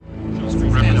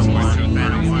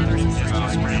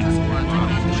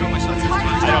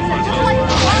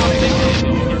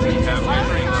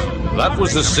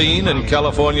was the scene in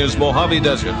California's Mojave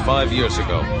Desert 5 years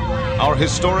ago. Our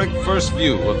historic first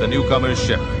view of the newcomer's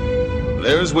ship.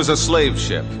 Theirs was a slave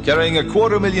ship carrying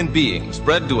 250,000 beings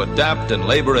bred to adapt and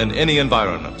labor in any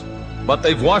environment. But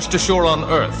they've washed ashore on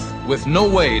Earth with no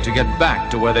way to get back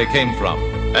to where they came from.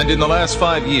 And in the last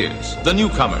 5 years, the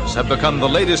newcomers have become the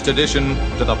latest addition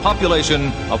to the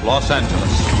population of Los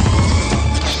Angeles.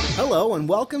 Hello and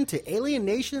welcome to Alien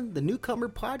Nation, the Newcomer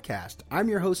Podcast. I'm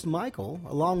your host, Michael,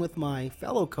 along with my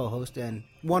fellow co-host and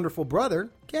wonderful brother,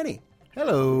 Kenny.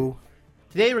 Hello.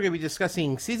 Today we're going to be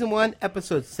discussing Season 1,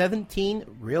 Episode 17,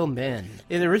 Real Men.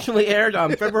 It originally aired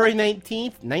on February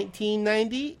 19th,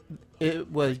 1990. It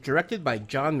was directed by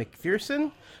John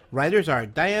McPherson. Writers are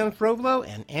Diane Frovlo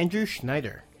and Andrew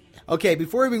Schneider. Okay,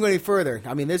 before we go any further,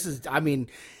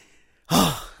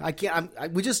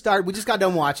 we just got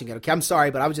done watching it. Okay, I'm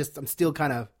sorry, but I'm still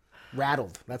kind of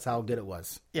rattled. That's how good it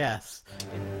was. Yes.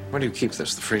 Where do you keep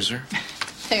this? The freezer?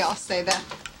 They all say that.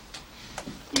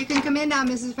 You can come in now,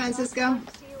 Mrs. Francisco.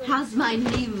 How's my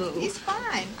knee move? He's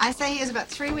fine. I say he has about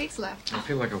 3 weeks left. I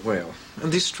feel like a whale.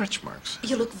 And these stretch marks.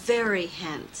 You look very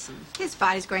handsome. His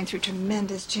body's going through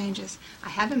tremendous changes. I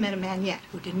haven't met a man yet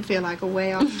who didn't feel like a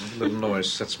whale. A little noise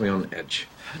sets me on edge.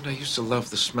 And I used to love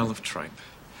the smell of tripe.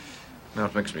 Now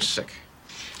it makes me sick.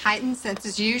 Heightened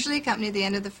senses usually accompany the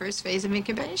end of the first phase of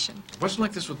incubation. It wasn't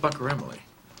like this with Buck or Emily.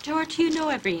 George, you know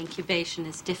every incubation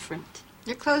is different.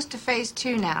 You're close to phase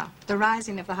 2 now, the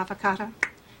rising of the Hafakata.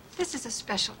 This is a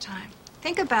special time.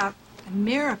 Think about the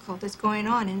miracle that's going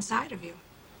on inside of you.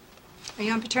 Are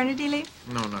you on paternity leave?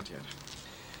 No, not yet.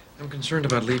 I'm concerned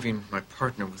about leaving my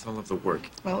partner with all of the work.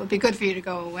 Well, it would be good for you to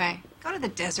go away. Go to the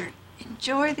desert.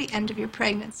 Enjoy the end of your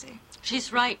pregnancy.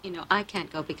 She's right, I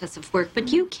can't go because of work, but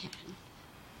you can.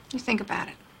 You think about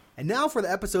it. And now for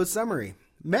the episode summary.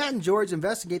 Matt and George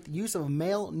investigate the use of a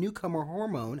male newcomer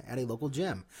hormone at a local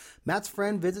gym. Matt's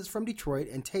friend visits from Detroit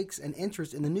and takes an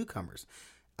interest in the newcomers.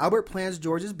 Albert plans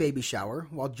George's baby shower,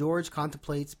 while George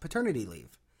contemplates paternity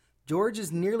leave. George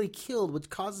is nearly killed,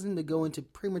 which causes him to go into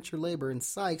premature labor, and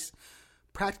Sykes,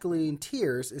 practically in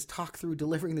tears, is talked through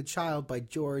delivering the child by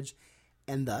George,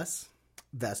 and thus,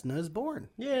 Vesna is born.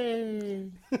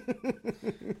 Yay!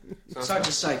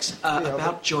 Sergeant Sykes,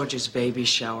 about George's baby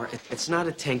shower, it's not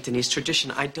a Tank Denise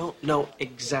tradition. I don't know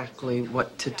exactly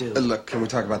what to do. Look, can we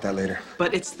talk about that later?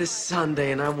 But it's this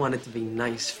Sunday, and I want it to be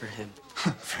nice for him.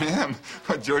 For him?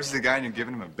 What, George is the guy and you're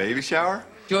giving him a baby shower?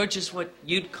 George is what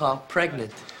you'd call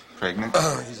pregnant. Pregnant?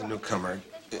 Oh, he's a newcomer.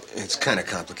 It's kind of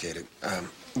complicated.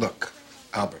 Look,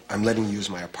 Albert, I'm letting you use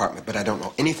my apartment, but I don't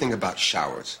know anything about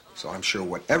showers. So I'm sure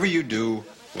whatever you do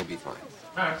will be fine.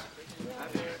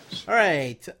 All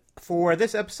right. For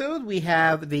this episode, we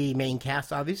have the main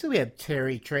cast, obviously. We have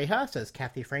Terry Trejas as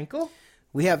Kathy Frankel.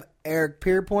 We have Eric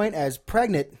Pierpoint as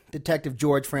pregnant Detective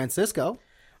George Francisco.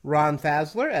 Ron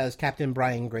Fasler as Captain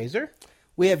Brian Grazer.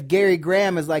 We have Gary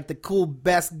Graham as like the cool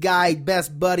best guy,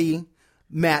 best buddy,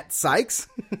 Matt Sykes.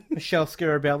 Michelle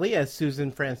Scarabelli as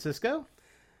Susan Francisco.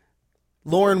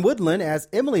 Lauren Woodland as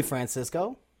Emily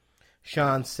Francisco.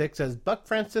 Sean Six as Buck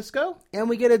Francisco. And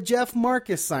we get a Jeff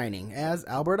Marcus signing as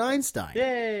Albert Einstein.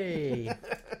 Yay!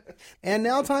 And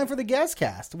now time for the guest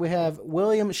cast. We have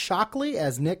William Shockley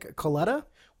as Nick Coletta.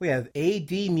 We have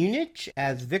A.D. Munich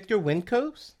as Victor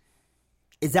Winkos.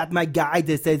 Is that my guy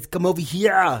that says, come over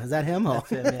here? Is that him? That's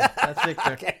him, yeah. That's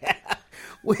Victor. Okay.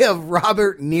 We have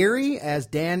Robert Neary as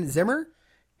Dan Zimmer.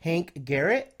 Hank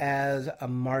Garrett as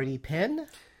Marty Penn.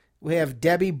 We have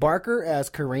Debbie Barker as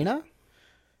Karina.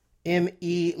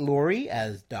 M.E. Laurie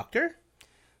as Doctor.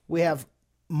 We have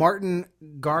Martin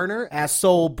Garner as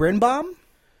Sol Brinbaum.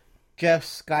 Jeff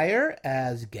Skyer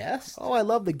as Guest. Oh, I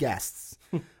love the guests.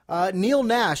 Neil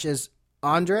Nash as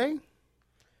Andre.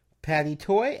 Patty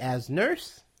Toy as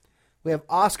Nurse. We have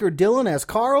Oscar Dillon as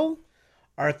Carl.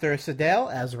 Arthur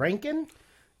Siddell as Rankin.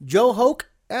 Joe Hoke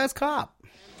as Cop.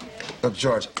 Look,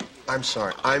 George, I'm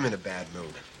sorry. I'm in a bad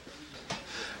mood.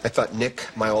 I thought Nick,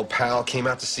 my old pal, came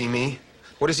out to see me.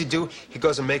 What does he do? He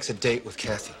goes and makes a date with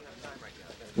Kathy.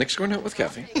 Nick's going out with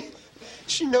Kathy.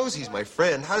 She knows he's my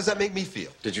friend. How does that make me feel?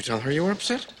 Did you tell her you were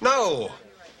upset? No!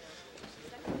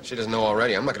 She doesn't know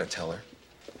already. I'm not going to tell her.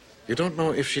 You don't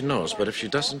know if she knows, but if she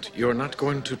doesn't, you're not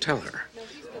going to tell her.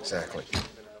 Exactly.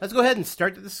 Let's go ahead and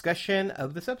start the discussion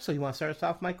of this episode. You want to start us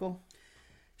off, Michael?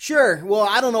 Sure. Well,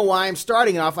 I don't know why I'm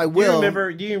starting it off. I will.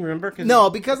 Do you remember? No,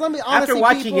 because let me honestly, after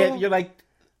watching people, it, you're like,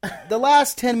 the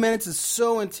last 10 minutes is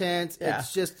so intense. Yeah.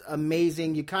 It's just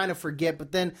amazing. You kind of forget,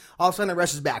 but then all of a sudden it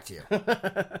rushes back to you.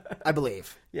 I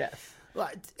believe. yes.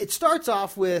 It starts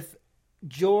off with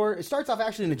George. It starts off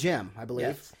actually in the gym, I believe.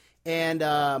 Yes.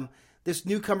 And this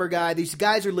newcomer guy, these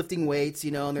guys are lifting weights,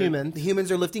 and Humans. the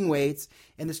humans are lifting weights,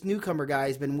 and this newcomer guy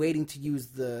has been waiting to use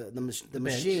the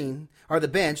machine or the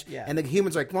bench, and the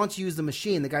humans are like, why don't you use the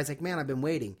machine? The guy's like, man, I've been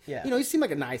waiting. Yeah. He seemed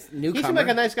like a nice newcomer. He seemed like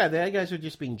a nice guy. The other guys are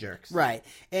just being jerks. Right.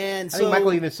 And I so think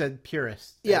Michael even said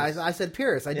purist. Yeah, I said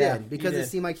purist. I did because it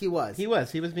seemed like he was. He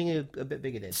was being a bit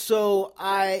bigoted. So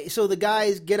the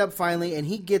guys get up finally, and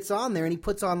he gets on there, and he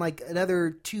puts on like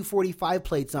another 245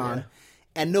 plates on. Yeah.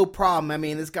 And no problem. I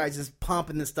mean, this guy's just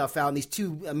pumping this stuff out, and these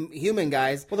two human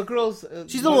guys. Well, the girl's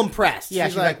she's a little impressed. Yeah,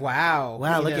 she's like, "Wow,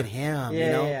 look at him."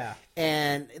 Yeah.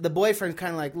 And the boyfriend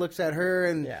kind of like looks at her,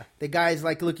 and the guys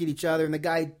like look at each other, and the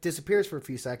guy disappears for a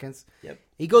few seconds. Yep.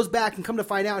 He goes back, and come to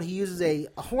find out, he uses a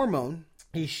hormone.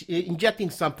 He's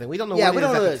injecting something. We don't know what it is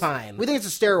at the time. We think it's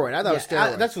a steroid. I thought it was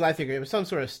steroid. That's what I figured. It was some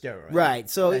sort of steroid. Right.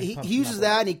 So he uses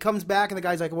that, and he comes back, and the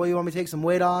guy's like, "Well, you want me to take some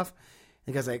weight off?"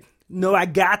 And the guy's like, "No, I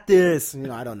got this."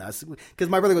 I don't know. Because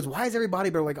my brother goes, "Why is everybody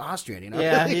like Austrian?"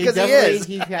 Yeah, because he is.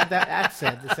 He's had that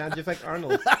accent. It sounds just like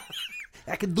Arnold.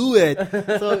 I can do it.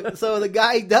 So the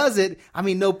guy does it. I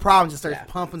mean, no problem. Just starts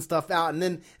pumping stuff out, and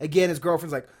then again, his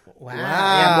girlfriend's like, "Wow,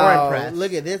 yeah, more impressed.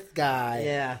 Look at this guy."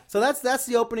 Yeah. So that's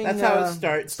the opening. That's how it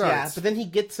starts. Yeah. But then he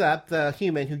gets up. The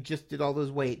human who just did all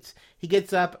those weights. He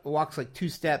gets up, walks like 2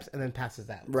 steps, and then passes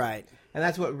out. Right. And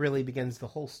that's what really begins the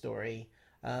whole story.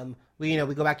 We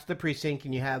go back to the precinct,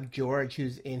 and you have George,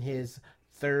 who's in his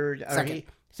second.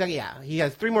 He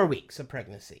has 3 more weeks of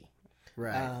pregnancy.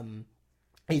 Right.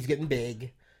 He's getting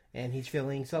big, and he's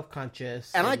feeling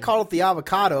self-conscious. And I called it the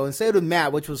avocado, and said it with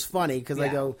Matt, which was funny because I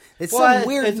go, it's some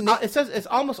weird. It says it's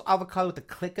almost avocado with a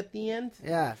click at the end.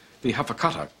 Yeah. The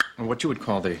Hafakata, or what you would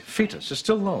call the fetus, is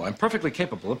still low. I'm perfectly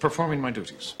capable of performing my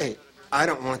duties. Hey, I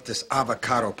don't want this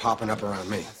avocado popping up around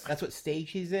me. That's what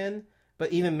stage he's in.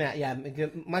 But even Matt,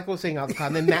 Michael was saying avocado,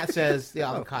 and then Matt says the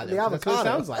avocado. The avocado. That's what it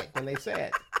sounds like when they say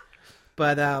it.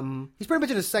 But he's pretty much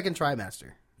in his second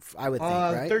trimester, I would think,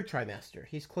 right? 3rd trimester.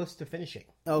 He's close to finishing.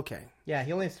 Okay. Yeah,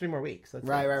 he only has 3 more weeks. That's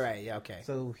right. Yeah, okay.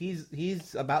 So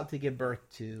he's about to give birth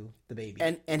to the baby.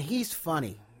 And he's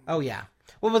funny. Oh, yeah.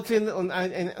 Well,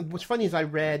 what's funny is I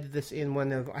read this in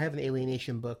I have an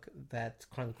Alienation book that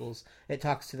chronicles, it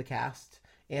talks to the cast.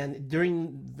 And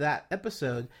during that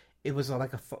episode, it was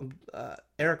like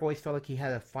Eric always felt like he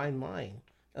had a fine line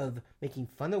of making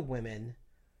fun of women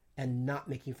and not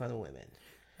making fun of women.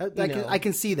 I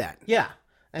can see that. Yeah.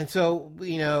 And so,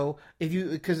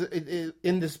 because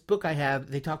in this book I have,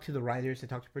 they talk to the writers, they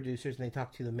talk to producers, and they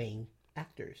talk to the main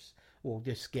actors. Well,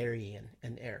 just Gary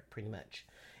and Eric, pretty much.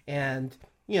 And,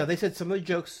 they said some of the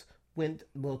jokes went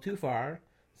a little too far.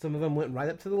 Some of them went right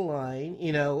up to the line.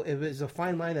 It was a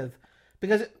fine line of...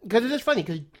 Because it is funny,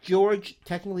 because George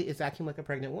technically is acting like a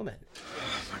pregnant woman.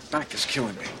 My back is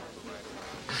killing me.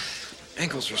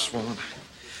 Ankles are swollen.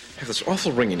 I have this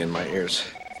awful ringing in my ears.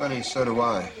 Funny, so do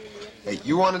I. Hey,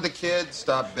 you wanted the kid?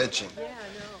 Stop bitching. Yeah, I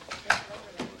know.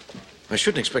 I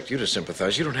shouldn't expect you to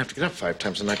sympathize. You don't have to get up 5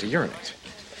 times a night to urinate.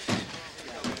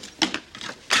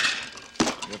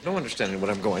 You have no understanding of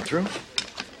what I'm going through.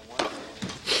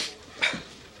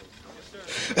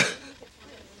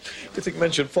 You think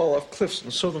men should fall off cliffs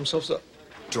and sew themselves up?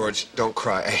 George, don't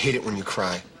cry. I hate it when you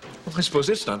cry. Well, I suppose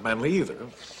it's not manly either.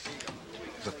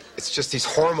 Look, it's just these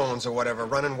hormones or whatever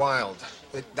running wild.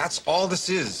 That's all this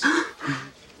is.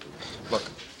 Look,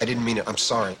 I didn't mean it. I'm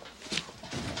sorry.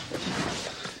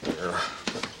 Here,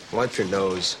 wipe your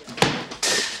nose.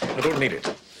 I don't need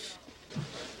it.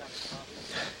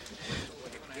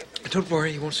 Don't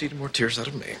worry, you won't see any more tears out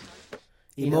of me.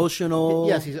 Emotional.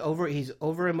 Yes, he's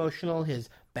over emotional. His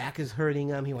back is hurting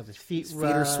him. He wants his feet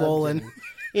are swollen.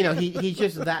 And, he's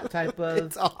just that type of...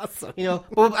 It's awesome.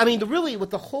 Well, I mean, really, what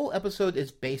the whole episode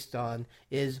is based on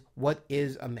is what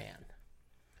is a man?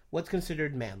 What's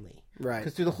considered manly? Right.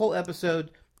 Because through the whole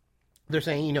episode, they're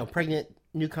saying, pregnant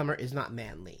newcomer is not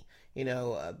manly.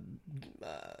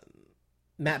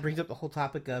 Matt brings up the whole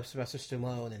topic of Sylvester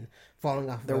Stallone and falling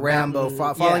off the Rambo,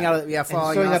 falling out of,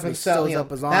 falling off and sews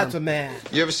up his arm. That's a man.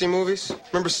 You ever see movies?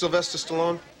 Remember Sylvester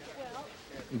Stallone?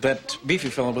 That beefy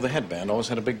fellow with a headband always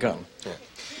had a big gun. Yeah.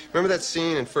 Remember that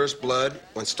scene in First Blood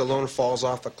when Stallone falls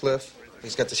off a cliff?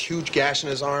 He's got this huge gash in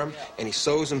his arm, and he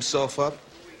sews himself up.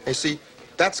 And you see,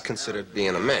 that's considered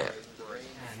being a man.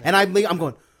 And I'm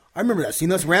going, I remember that scene.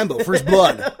 That's Rambo, First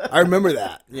Blood. I remember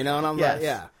that. And I'm like,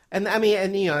 yeah. And I mean,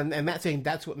 and Matt's saying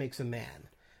that's what makes a man.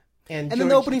 And then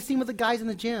the opening scene with the guys in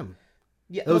the gym.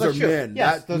 Yeah, those are men.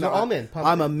 Yes, those are all men.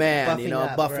 I'm a man,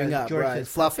 buffing up, George right?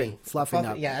 Fluffing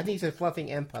up. Yeah, I think he said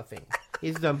fluffing and puffing.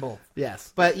 He's done both.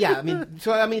 Yes, but yeah, I mean,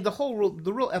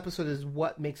 the real episode is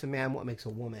what makes a man, what makes a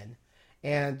woman,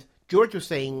 and George was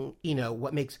saying,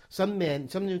 what makes some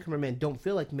newcomer men don't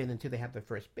feel like men until they have their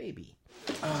first baby.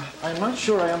 I'm not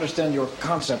sure I understand your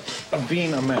concept of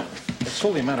being a man. It's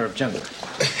solely a matter of gender.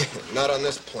 Not on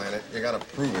this planet. You gotta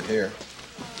prove it here.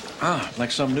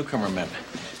 Like some newcomer men.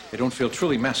 They don't feel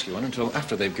truly masculine until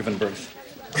after they've given birth.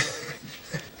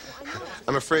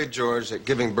 I'm afraid, George, that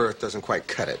giving birth doesn't quite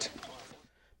cut it.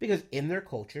 Because in their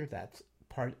culture, that's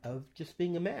part of just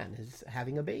being a man, is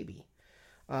having a baby.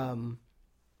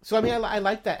 So, I mean, I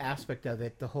like that aspect of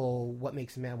it, the whole what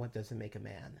makes a man, what doesn't make a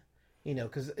man.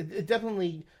 Because it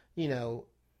definitely,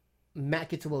 Matt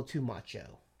gets a little too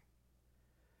macho.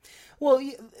 Well,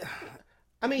 he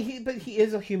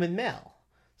is a human male.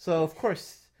 So, of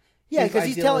course... Yeah, because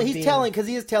he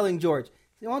is telling George,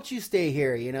 why don't you stay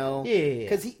here, Yeah.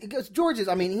 Because George is,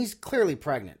 he's clearly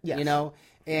pregnant, yes.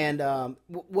 And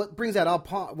what makes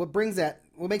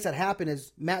that happen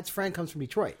is Matt's friend comes from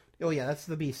Detroit. Oh yeah, that's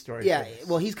the B story. Yeah,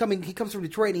 well, he comes from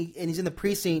Detroit, and he's in the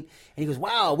precinct, and he goes,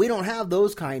 "Wow, we don't have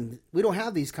these kind."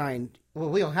 Well,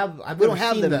 we don't have them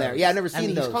those. there. Yeah, I've never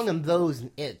seen those. He's calling them those and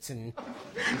it's and.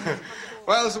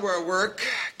 Well, this is where I work.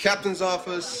 Captain's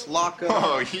office, lockup.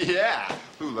 Oh, yeah.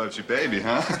 Who loves your baby,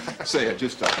 huh? Say it,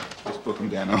 just book him,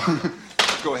 Dano.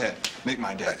 Go ahead, make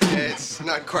my day. It's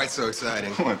not quite so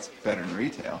exciting. Oh, it's better in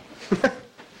retail.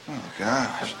 Oh,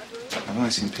 gosh. I've only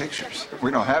seen pictures.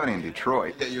 We don't have any in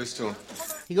Detroit. Get used to him.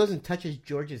 He goes and touches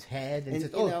George's head and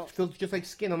says, it feels just like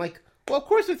skin. I'm like, well, of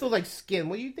course it feels like skin.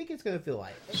 What do you think it's going to feel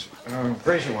like?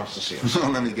 Gracie wants to see us.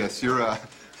 Let me guess. You're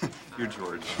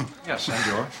George. Yes, I'm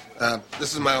George.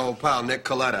 This is my old pal, Nick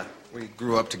Coletta. We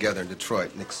grew up together in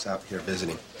Detroit. Nick's out here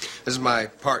visiting. This is my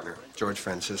partner, George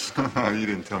Francisco. You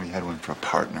didn't tell me you had one for a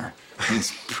partner.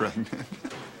 He's pregnant.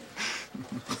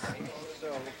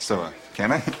 So,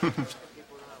 can I?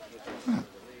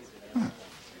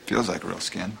 Feels like real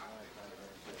skin.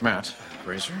 Matt,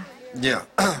 Razor? Yeah.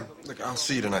 Look, I'll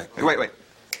see you tonight. Hey, wait.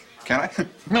 Can I?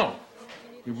 No,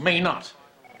 you may not.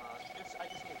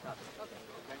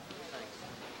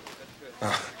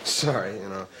 Sorry,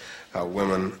 how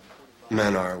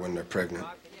men are when they're pregnant.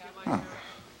 Oh,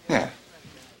 yeah.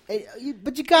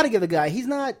 But you got to give the guy. He's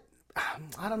not.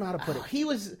 I don't know how to put it.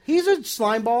 He's a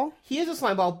slime ball. He is a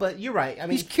slime ball, but you're right.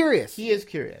 He's curious. He is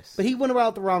curious. But he went about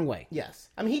it the wrong way. Yes.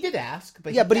 he did ask.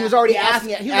 But he was already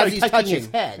asking it as he's touching his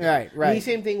head. Right. And the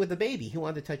same thing with the baby. He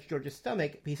wanted to touch George's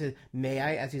stomach. He said, may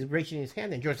I? As he's reaching his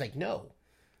hand. And George's like, no.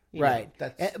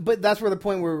 But that's where the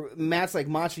point where Matt's like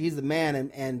macho, he's the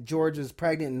man, and George is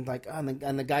pregnant,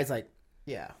 and the guy's like,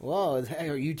 yeah. Well,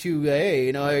 are you two?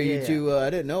 Hey, are you two? I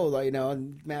didn't know,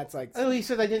 And Matt's like, oh, he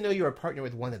said, I didn't know you were a partner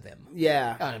with one of them.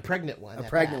 Yeah, a pregnant one.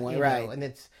 Right? And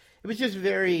it was just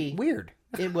very weird.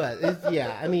 It was.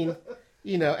 Yeah.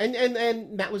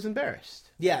 And Matt was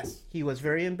embarrassed. Yes, he was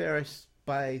very embarrassed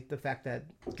by the fact that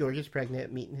George is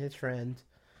pregnant, meeting his friend.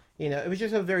 It was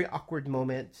just a very awkward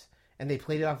moment. And they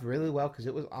played it off really well because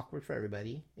it was awkward for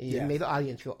everybody. It made the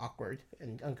audience feel awkward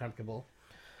and uncomfortable.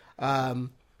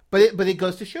 But it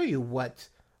goes to show you what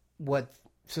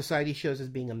society shows as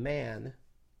being a man,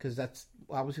 because that's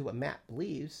obviously what Matt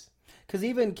believes. Because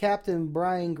even Captain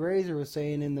Brian Grazer was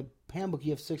saying in the handbook, you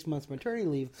have 6 months maternity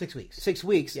leave. 6 weeks. 6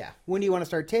 weeks. Yeah. When do you want to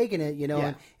start taking it?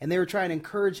 Yeah. And they were trying to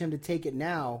encourage him to take it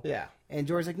now. Yeah. And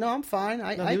George's like, no, I'm fine.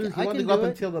 He wanted to go up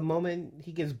until the moment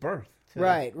he gives birth.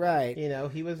 Right.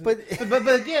 He was, but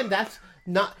again, that's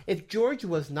not. If George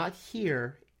was not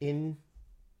here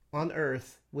on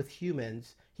Earth with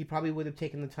humans, he probably would have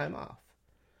taken the time off,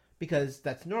 because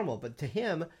that's normal. But to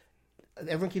him,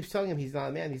 everyone keeps telling him he's not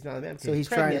a man. He's not a man. So he's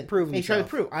trying to prove himself. He's trying to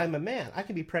prove I'm a man. I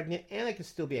can be pregnant and I can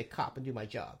still be a cop and do my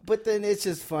job. But then it's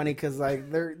just funny because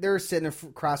they're sitting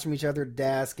across from each other's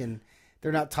desk and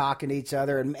they're not talking to each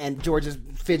other, and George is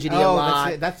fidgety a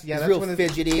lot. That's real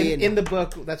fidgety. In the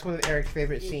book, that's one of Eric's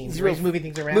favorite scenes. He's moving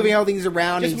things around. Moving all things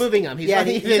around. Just moving them. He's not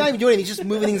even doing anything. He's just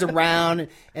moving things around.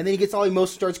 And then he gets all emotional,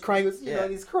 starts crying.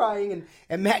 And he's crying.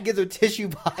 And Matt gives her a tissue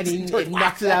box. And he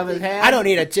knocks it out of his hand. I don't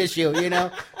need a tissue,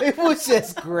 It was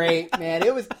just great, man.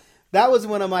 That was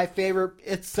one of my favorite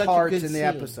parts in the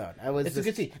episode. It's a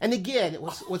good scene. And again,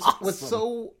 what's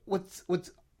so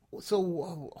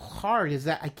hard is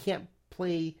that I can't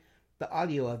play the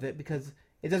audio of it because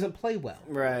it doesn't play well.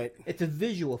 Right. It's a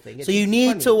visual thing. So you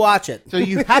need to watch it. So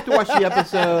you have to watch the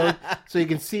episode so you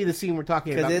can see the scene we're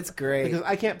talking about. Because it's great. Because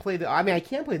I can't play I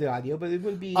can play the audio, but it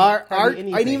wouldn't be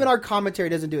and even our commentary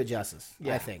doesn't do it justice,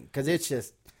 I think. Because it's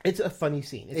just... It's a funny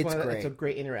scene. It's great. It's a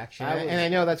great interaction. And I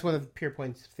know that's one of Pierre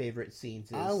Point's favorite scenes.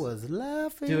 Is I was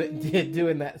laughing.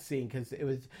 doing that scene because it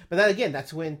was... But then again,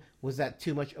 that's when... Was that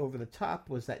too much over the top?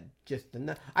 Was that just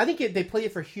enough? I think they played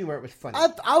it for humor. It was funny.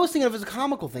 I was thinking of it as a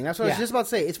comical thing. That's what I was just about to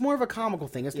say. It's more of a comical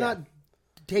thing. It's not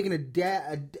taking a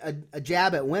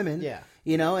jab at women. Yeah.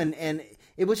 You know, and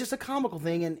it was just a comical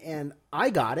thing, and I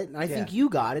got it, and I think you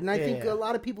got it, and I think a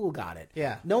lot of people got it.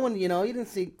 Yeah. No one, you didn't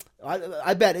see...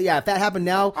 I bet, if that happened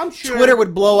now, I'm sure Twitter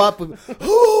would blow up with,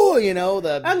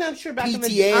 the I'm sure back PTA in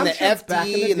the, and the sure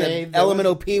FD and the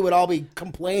LMNOP would all be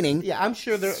complaining. Yeah, I'm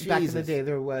sure back in the day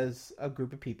there was a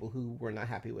group of people who were not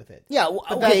happy with it. Yeah,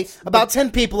 okay, about 10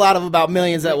 people out of about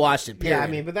millions that watched it, period. Yeah, I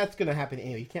mean, but that's going to happen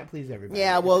anyway. You can't please everybody.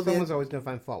 Yeah, well... Someone's always going to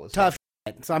find fault with tough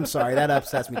shit. So I'm sorry, that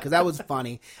upsets me, because that was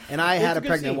funny. And I had a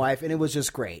pregnant wife, and it was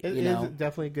just great. It is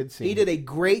definitely a good scene. He did a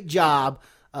great job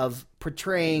of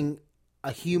portraying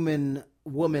a human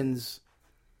woman's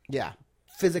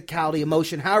physicality,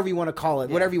 emotion, however you want to call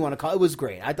it, whatever you want to call it. It was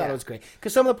great. I thought it was great.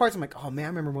 Because some of the parts I'm like, oh man, I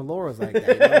remember when Laura was like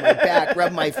that. My back,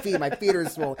 rubbing my feet are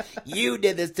swollen. You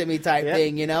did this to me type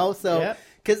thing, So,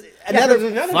 because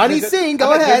another funny scene,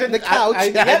 go ahead, the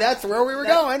couch. That's where we were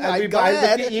going. I look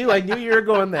at you. I knew you were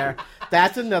going there.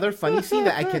 That's another funny scene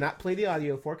that I cannot play the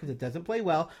audio for because it doesn't play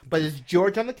well. But it's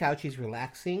George on the couch. He's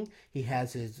relaxing. He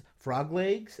has his frog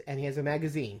legs, and he has a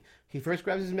magazine. He first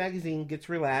grabs his magazine, gets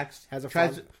relaxed,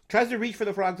 tries to reach for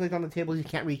the frog legs on the table. He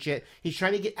can't reach it. He's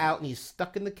trying to get out, and he's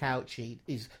stuck in the couch.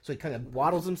 So he kind of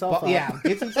waddles himself up. Yeah,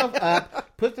 gets himself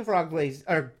up, puts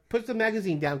the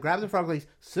magazine down, grabs the frog legs,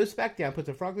 sits back down, puts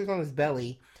the frog legs on his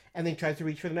belly, and then tries to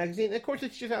reach for the magazine. And of course,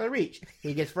 it's just out of reach.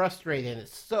 He gets frustrated, and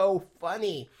it's so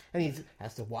funny. And he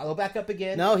has to waddle back up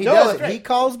again. No, he doesn't. He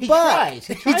calls Buck.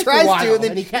 He tries to, and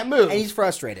then he can't move. And he's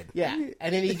frustrated. Yeah,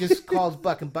 and then he just calls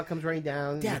Buck, and Buck comes running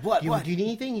down. Dad, what? Do you need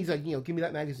anything? He's like, give me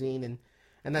that magazine.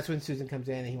 And that's when Susan comes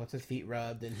in, and he wants his feet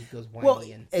rubbed, and he goes whiny. Well,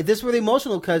 this is really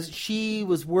emotional because she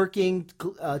was working,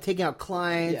 taking out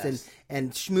clients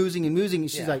and schmoozing and moozing,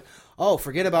 and she's like, oh,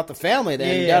 forget about the family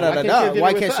then.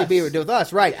 Why can't she be with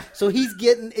us? Right. Yeah. So he's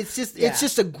getting. It's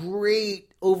just a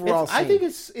great overall scene. I think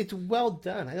it's well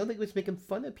done. I don't think it was making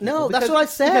fun of people. No, that's what I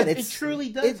said. It truly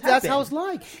does. That's how it's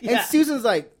like. Yeah. And Susan's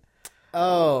like,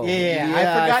 oh,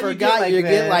 I forgot you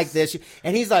get like this.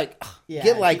 And he's like,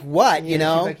 get like what? You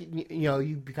know, like,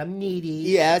 you become needy.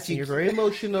 Yes, you're very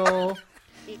emotional.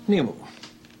 Nemo,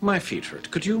 my feet hurt.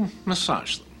 Could you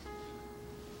massage them?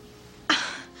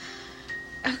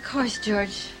 Of course,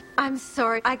 George. I'm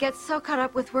sorry. I get so caught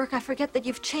up with work, I forget that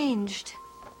you've changed.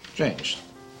 Changed?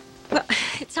 Well,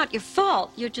 it's not your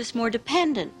fault. You're just more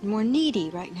dependent, more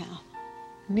needy right now.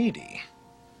 Needy?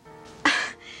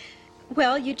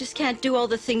 Well, you just can't do all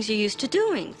the things you're used to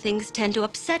doing. Things tend to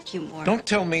upset you more. Don't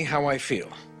tell me how I feel.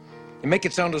 You make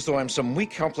it sound as though I'm some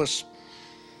weak, helpless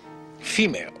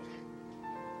female.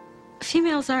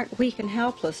 Females aren't weak and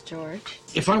helpless, George.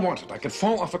 If I wanted, I could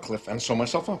fall off a cliff and sew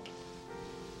myself up.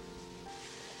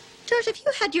 George, have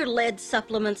you had your lead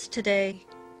supplements today?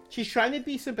 She's trying to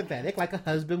be sympathetic, like a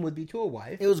husband would be to a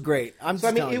wife. It was great. I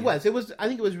think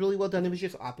it was really well done. It was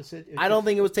just opposite. I don't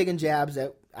think it was taking jabs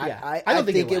at. I don't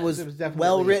think it was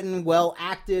well written, well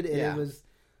acted, and it was.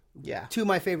 Yeah, two of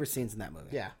my favorite scenes in that movie.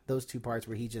 Yeah, those two parts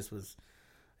where he just was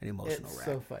an emotional wreck.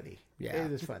 So funny. Yeah,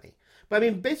 it is funny. But I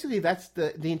mean, basically, that's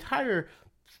the entire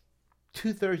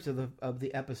 2/3 of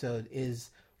the episode is.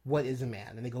 What is a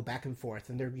man? And they go back and forth,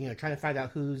 and they're trying to find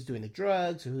out who's doing the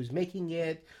drugs, or who's making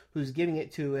it, who's giving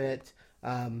it to it,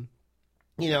 and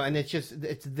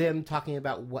it's them talking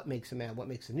about what makes a man, what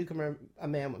makes a newcomer a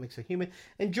man, what makes a human.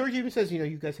 And George even says,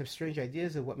 you guys have strange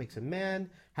ideas of what makes a man.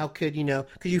 How could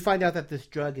Because you find out that this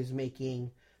drug is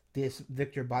making this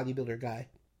Victor bodybuilder guy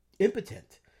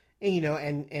impotent,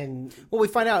 and we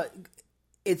find out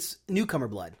it's newcomer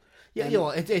blood. Yeah,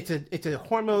 it's a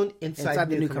hormone inside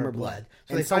the newcomer blood.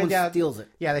 So they find out steals it.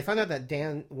 Yeah, they find out that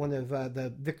Dan, one of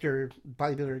the Victor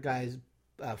bodybuilder guy's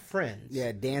friends.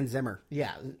 Yeah, Dan Zimmer.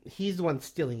 Yeah, he's the one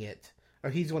stealing it, or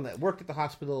he's the one that worked at the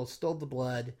hospital, stole the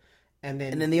blood, and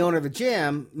then the owner of the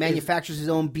gym manufactures his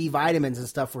own B vitamins and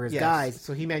stuff for his guys.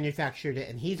 So he manufactured it,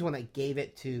 and he's the one that gave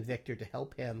it to Victor to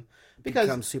help him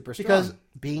become super strong. Because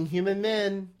being human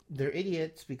men, they're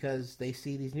idiots because they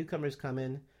see these newcomers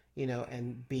coming.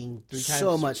 And being 3 times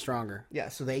so much stronger. Yeah,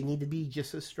 so they need to be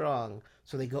just as strong.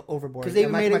 So they go overboard. Because they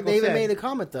even made a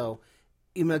comment though.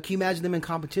 Can you imagine them in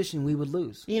competition? We would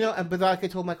lose. But like I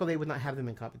told Michael, they would not have them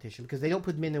in competition because they don't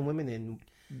put men and women in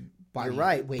body. You're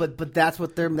right, weight. but that's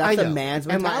what that's a man's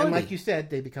mentality. And like you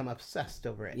said, they become obsessed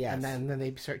over it. Yes. And then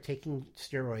they start taking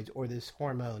steroids or this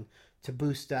hormone to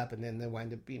boost up, and then they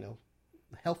wind up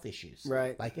health issues,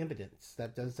 Right. like impotence.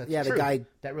 That's Yeah, the true. guy-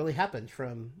 that really happened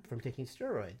from taking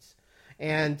steroids,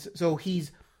 and so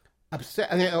he's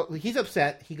upset. I mean, he's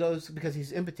upset. He goes because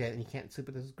he's impotent and he can't sleep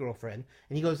with his girlfriend,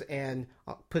 and he goes and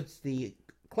puts the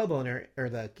club owner or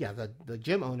the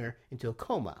gym owner into a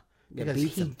coma because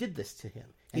beats he him. did this to him.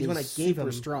 And He's the one he's that gave super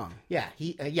him strong. Yeah,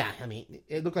 I mean,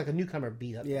 it looked like a newcomer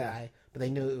beat up the guy, but they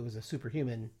knew it was a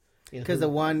superhuman. Because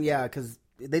because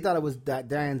they thought it was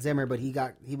Diane Zimmer, but he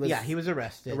was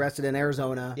arrested in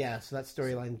Arizona. Yeah, so that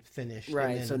storyline finished.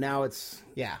 Right. and then- So now it's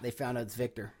Yeah. they found out it's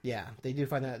Victor. Yeah, they do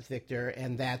find out it's Victor,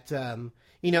 and that and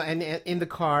in the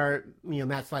car,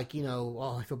 Matt's like,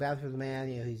 oh, I feel bad for the man.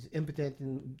 He's impotent,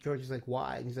 and George is like,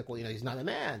 why? And he's like, well, he's not a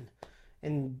man.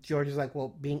 And George is like, well,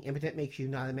 being impotent makes you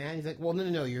not a man. He's like, well,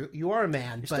 no, you are a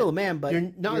man. You're still a man, but you're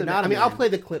not. you're not a I mean, man. I'll play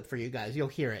the clip for you guys. You'll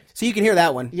hear it. So you can hear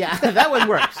that one. Yeah, that one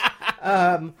works.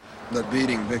 That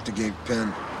beating Victor gave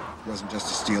Penn wasn't just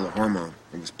to steal a hormone.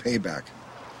 It was payback.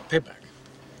 Payback?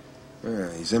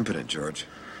 Yeah, he's impotent, George.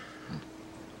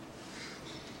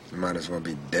 He might as well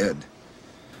be dead.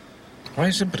 Why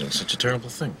is impotence such a terrible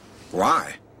thing?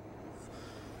 Why?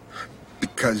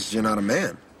 Because you're not a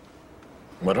man.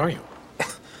 What are you?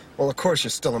 Well, of course you're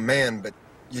still a man, but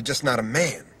you're just not a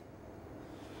man.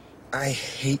 I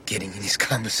hate getting in these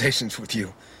conversations with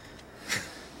you.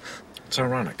 It's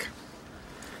ironic.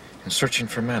 In searching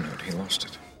for manhood, he lost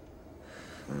it.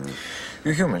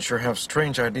 You humans sure have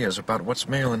strange ideas about what's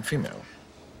male and female.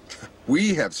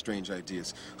 We have strange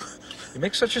ideas. You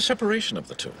make such a separation of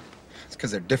the two. It's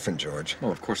because they're different, George.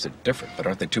 Well, of course they're different, but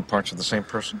aren't they two parts of the same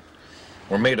person?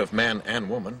 We're made of man and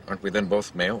woman. Aren't we then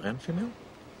both male and female?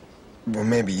 Well,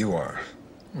 maybe you are.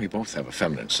 We both have a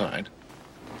feminine side.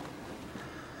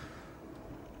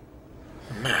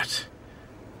 Matt,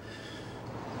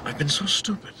 I've been so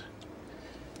stupid.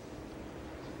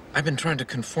 I've been trying to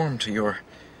conform to your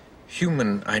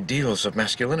human ideals of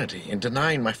masculinity. In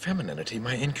denying my femininity,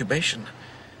 my incubation,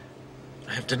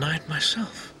 I have denied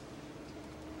myself.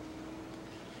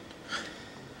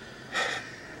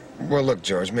 Well, look,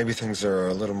 George, maybe things are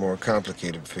a little more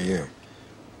complicated for you.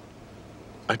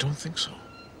 I don't think so.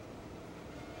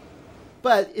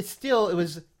 But it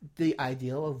was the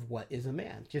ideal of what is a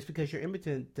man. Just because you're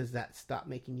impotent, does that stop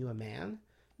making you a man?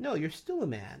 No, you're still a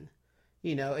man.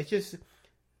 It's just,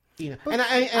 But and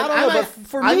I don't know, but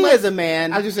for me as a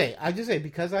man, I just say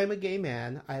because I'm a gay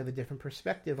man, I have a different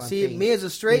perspective on things. see, me as a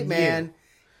straight man,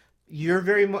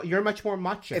 you're much more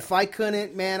macho. if I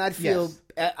couldn't, man, I'd feel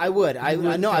Yes. I would. I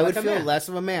would know feel I would like a feel man. less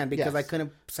of a man because Yes. I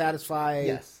couldn't satisfy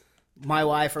Yes. my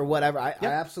wife or whatever. I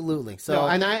absolutely. So No,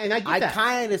 and I get that.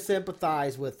 kind of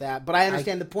sympathize with that, but I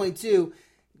understand the point too.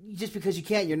 Just because you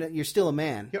can't, you're still a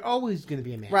man. You're always going to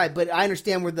be a man, Right, but I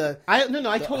understand where the I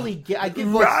totally get. I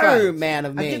get both sides. man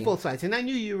of me. I get both sides, and I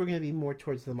knew you were going to be more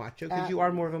towards the macho because you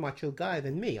are more of a macho guy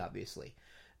than me, obviously.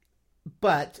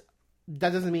 But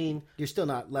that doesn't mean you're still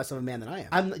not less of a man than I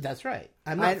am. That's right.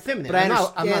 I'm not feminine. but I I'm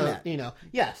understand not,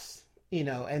 that. Yes,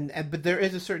 and but there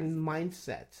is a certain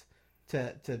mindset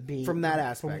to being From that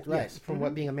aspect, right. Yes, from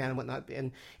what being a man and whatnot,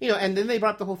 and and then they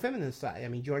brought up the whole feminine side. I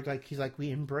mean, George, he's like,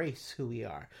 we embrace who we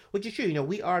are, which is true.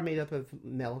 We are made up of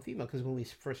male and female because when we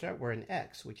first start, we're an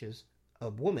X, which is a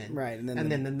woman, Right, and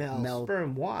then the male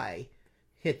sperm Y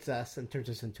hits us and turns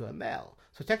us into a male.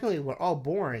 So technically, we're all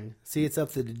born. See, it's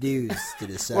up to the dudes to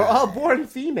decide. We're all born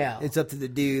female. It's up to the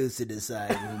dudes to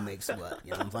decide who makes what.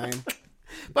 You know what I'm saying?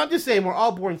 But I'm just saying, we're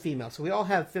all born female, so we all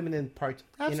have feminine parts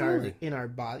Absolutely. in our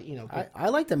body. I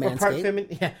like the We're part manscape.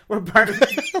 feminine. Yeah, we're part.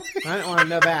 I don't want to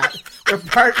know that. We're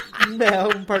part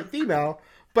male, part female.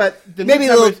 But the Maybe a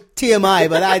newcomers- little TMI,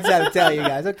 but I just had to tell you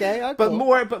guys. Okay, But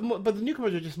cool. but the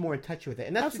newcomers are just more in touch with it,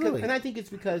 and that's Absolutely. and I think it's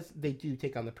because they do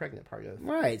take on the pregnant part of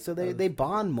Right, so they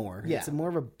bond more. Yeah. It's more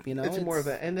of a It's more of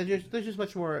a, and they're just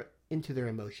much more into their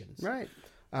emotions. right.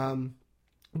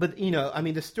 But I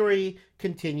mean, the story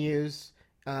continues.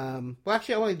 Well,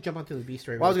 actually, I want to jump onto the B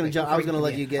story. Well, I was real gonna quick jump- I before was we gonna get let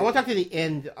to the you end. get- I want to talk to the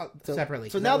end separately.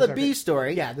 So That now was the our- B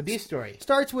story. Yeah, the B story.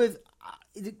 Starts with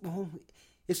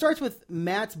it starts with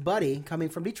Matt's buddy coming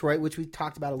from Detroit, which we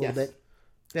talked about a little Yes. bit.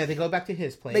 Yeah, they go back to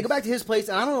his place. They go back to his place,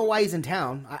 and I don't know why he's in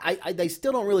town. They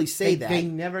still don't really say that. They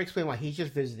never explain why. He's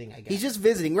just visiting, I guess. He's just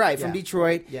visiting, right, from Yeah.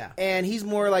 Detroit. Yeah. And he's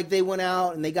more like they went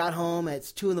out and they got home at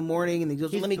 2 a.m. and he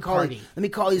goes, He's let me the call party.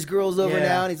 these girls over Yeah.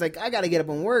 now. And he's like, I got to get up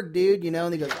and work, dude.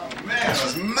 And he goes, oh, Man,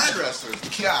 those mud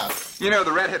wrestlers, God. You know,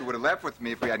 the redhead would have left with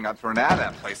me if we hadn't got thrown out of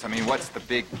that place. I mean, what's the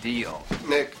big deal?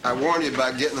 Nick, I warned you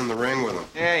about getting in the ring with him.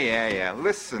 Yeah.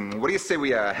 Listen, what do you say we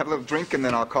have a little drink and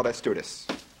then I'll call that stewardess?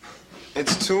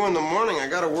 It's 2 a.m. I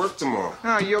gotta work tomorrow.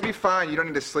 Oh, you'll be fine. You don't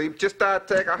need to sleep. Just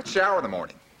take a hot shower in the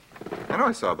morning. I know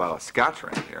I saw a bottle of scotch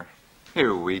around here.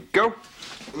 Here we go.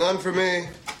 None for me.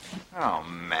 Oh,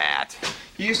 Matt.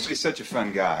 You used to be such a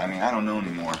fun guy. I mean, I don't know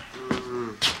anymore.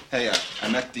 Hey, I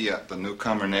met the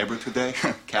newcomer neighbor today,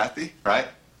 Kathy, right?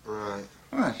 Right.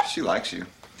 Well, she likes you.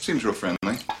 Seems real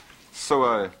friendly.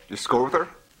 So, you score with her?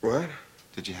 What?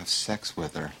 Did you have sex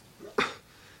with her?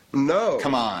 No.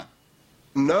 Come on.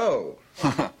 No.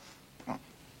 Well,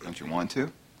 don't you want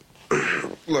to?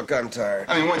 Look, I'm tired.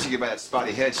 I mean, once you get by that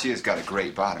spotty head, she has got a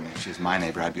great bottom. If she was my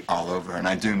neighbor, I'd be all over her, and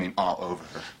I do mean all over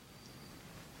her.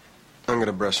 I'm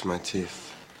gonna brush my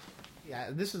teeth. Yeah,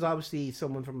 this is obviously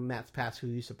someone from Matt's past who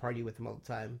used to party with him all the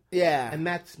time. Yeah. And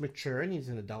Matt's mature and he's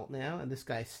an adult now, and this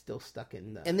guy's still stuck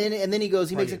in the... And then he goes,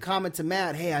 he makes a Party. comment to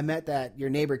Matt, hey, I met your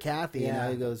neighbor Kathy. Yeah.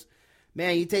 And he goes,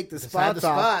 man, you take the Besides spots the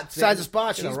off. spots, Besides the yeah.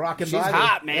 spots, Get a she's, rockin' she's body.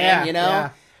 hot, man, Yeah, you know? yeah.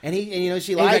 And she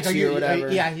He's likes like, you or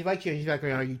whatever. Yeah, he likes you. He's like,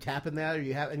 are you tapping that? Or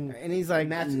you have? And he's like,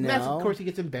 Matt's, no. of course, he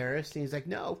gets embarrassed, and he's like,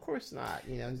 no, of course not.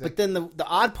 You know. He's But like, then the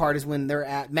odd part is when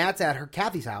Matt's at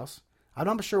Kathy's house. I'm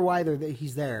not sure why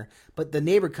he's there, but the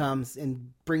neighbor comes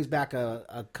and brings back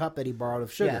a cup that he borrowed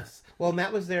of sugar. yes. Well,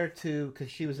 Matt was there too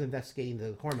because she was investigating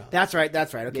the hormone. That's right.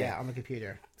 Okay. Yeah, on the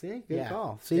computer. See, good Yeah.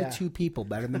 call. See, Yeah. two people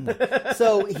better than one.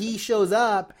 So he shows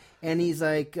up and he's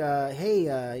like,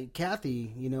 "Hey,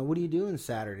 Kathy, what are you doing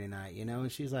Saturday night?"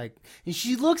 And she's like, and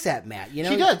she looks at Matt. She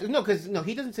does because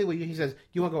he doesn't say what he says. Do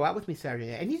you want to go out with me Saturday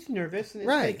night? And he's nervous and it's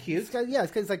right, kind of cute.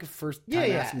 It's like a first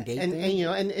time asking date and, thing.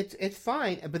 and it's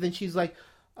fine. But then she's like,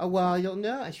 "Oh well, I don't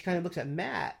know." And she kind of looks at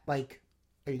Matt like,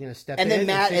 "Are you going to step in?" And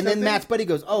then say something? Matt's buddy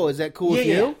goes, "Oh, is that cool with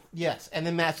Yeah. you?" Yes. And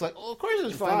then Matt's like, "Oh, of course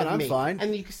it's Fine, fine with I'm me." fine.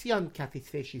 And you can see on Kathy's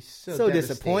face, she's so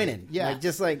disappointed. devastated.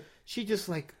 Yeah. She just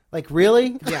like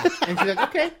really? yeah. And she's like,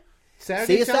 "Okay, Saturday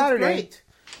See you sounds Saturday." great."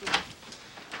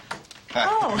 Hi.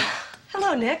 Oh,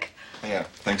 hello, Nick. Yeah,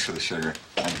 thanks for the sugar.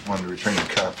 I wanted to return your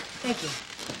cup. Thank you.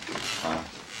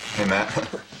 Hey, Matt.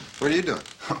 What are you doing?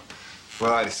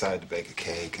 Well, I decided to bake a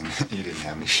cake, and you didn't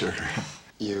have any sugar.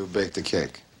 You baked a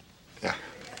cake. Yeah.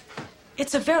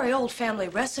 It's a very old family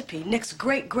recipe. Nick's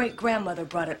great-great-grandmother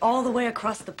brought it all the way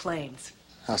across the plains.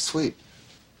 How sweet.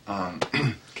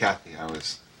 Kathy, I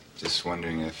was just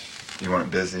wondering if you weren't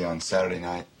busy on Saturday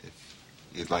night, if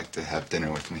you'd like to have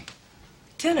dinner with me.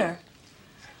 Dinner?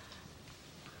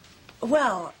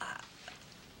 Well,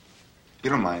 You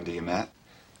don't mind, do you, Matt?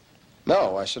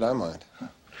 No, why should I mind?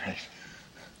 Great.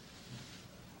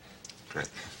 Great.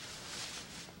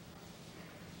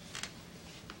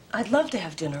 I'd love to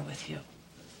have dinner with you.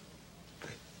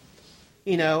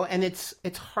 And it's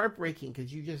heartbreaking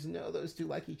because you just know those two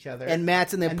like each other. And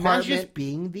Matt's in the Matt's apartment, just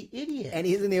being the idiot. and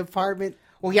he's in the apartment.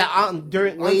 Well, yeah, on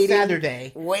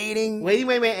Saturday. Waiting.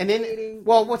 And then,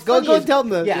 well, what's Go funny is, tell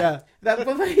them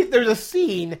there's a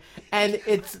scene, and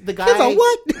it's the guy. He's a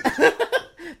what?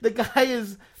 The guy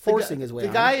is Forcing his way The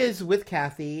on. guy is with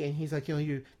Kathy, and he's like,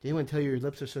 did anyone tell you your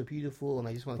lips are so beautiful, and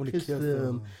I just want to kiss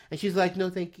them. And she's like,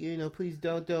 no, thank you, please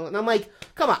don't. And I'm like,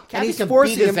 come on, Kathy And he's can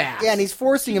forcing beat his him. ass. Yeah, and he's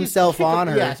forcing himself on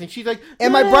her. Yes, and she's like,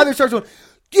 And my brother starts going,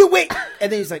 "You wait!"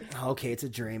 And then he's like, oh, "Okay, it's a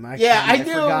dream." I knew.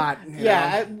 forgot.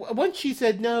 Once she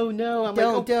said no, I'm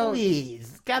Don't.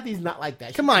 please. Kathy's not like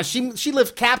that. Come on, she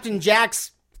lifts Captain Jack's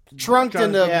trunk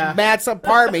into yeah. Matt's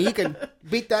apartment. He can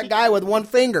beat that guy with one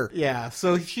finger. Yeah,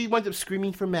 so she winds up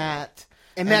screaming for Matt.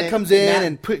 And Matt then comes in Matt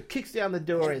and kicks down the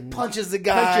door and punches the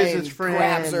guy, punches his and friend,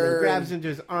 grabs her, and grabs into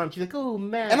his arm. She's like, "Oh,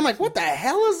 Matt!" And I'm like, "What the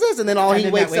hell is this?" And then he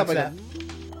then wakes Matt up wakes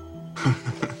and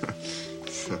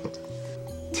So,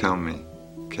 tell me,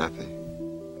 Kathy,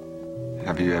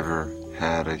 have you ever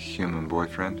had a human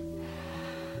boyfriend?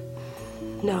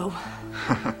 No.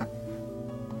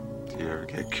 Do you ever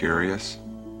get curious?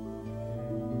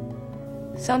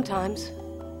 Sometimes.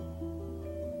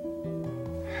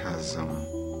 Has,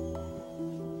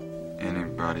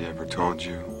 anybody ever told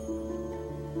you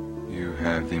you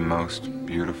have the most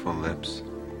beautiful lips?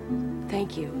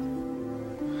 Thank you.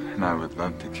 And I would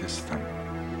love to kiss them.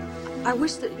 I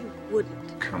wish that you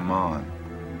wouldn't. Come on,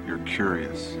 you're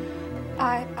curious.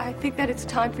 I think that it's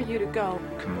time for you to go.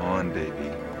 Come on,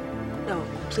 baby. No,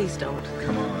 please don't.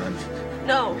 Come on.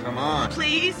 No. Come on.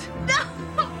 Please. No!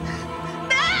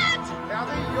 Matt!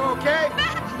 Kathy, you okay?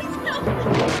 Matt, please no!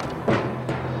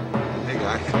 Hey,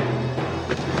 guy.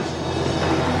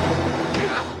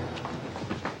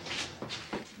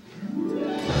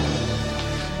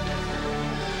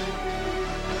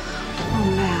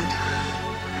 Oh, Matt.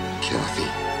 Kathy.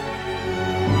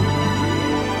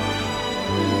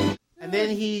 And then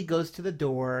he goes to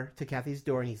Kathy's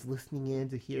door, and he's listening in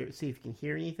to see if he can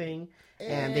hear anything.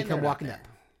 And they come walking up.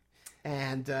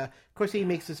 And, of course, he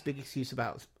makes this big excuse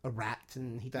about a rat,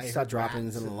 and he Saw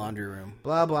droppings in the laundry room.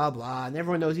 Blah, blah, blah. And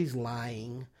everyone knows he's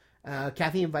lying.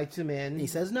 Kathy invites him in. He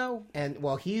says no. And,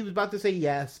 well, he was about to say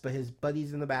yes, but his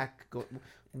buddy's in the back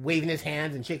waving his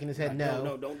hands and shaking his head no.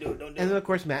 No, don't do it, don't do it. And then, of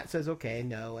course, Matt says, okay,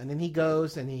 no. And then he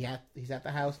goes, and he's at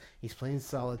the house. He's playing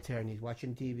solitaire, and he's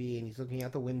watching TV, and he's looking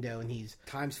out the window, and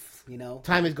Time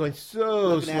is going so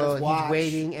Looking at slow. his And watch. he's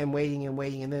waiting and waiting and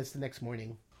waiting, and then it's the next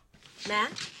morning.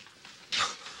 Matt?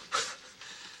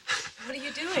 What are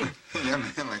you doing? Yeah,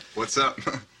 man, like, what's up?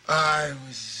 I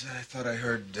thought I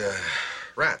heard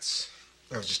rats.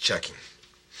 I was just checking.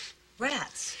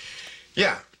 Rats?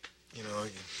 Yeah. You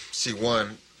see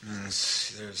one, and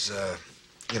there's,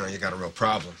 you got a real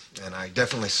problem. And I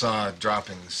definitely saw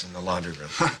droppings in the laundry room.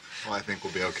 Well, I think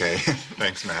we'll be okay.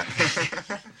 Thanks, Matt.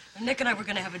 Nick and I were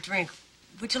going to have a drink.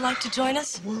 Would you like to join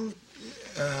us? Well,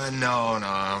 no,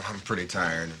 I'm pretty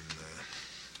tired. And,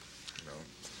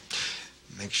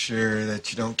 make sure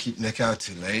that you don't keep Nick out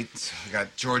too late. We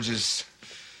got George's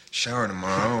shower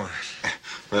tomorrow.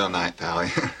 Well, night, Pally.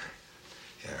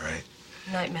 Yeah, right.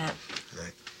 Night, Matt.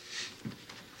 Right.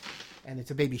 And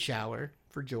it's a baby shower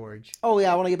for George. Oh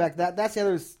yeah, I want to get back to that. That's the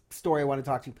other story I want to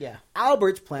talk to you. Yeah.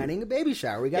 Albert's planning a baby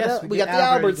shower. We got Yes, we get got the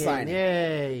Albert again. signing.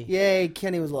 Yay. Yay,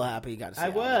 Kenny was a little happy he got to see I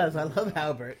Albert. was. I love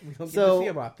Albert. We don't get to So see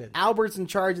him often. Albert's in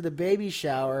charge of the baby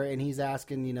shower, and he's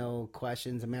asking,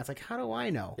 questions. And Matt's like, "How do I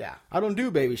know? Yeah. I don't do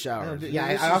baby showers. do-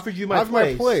 yeah, This I is- offered you my offered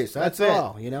place. my place. That's That's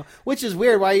it. all. Which is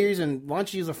weird. Why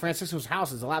don't you use a Francisco's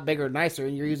house? It's a lot bigger and nicer,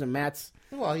 and you're using Matt's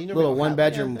Well, you little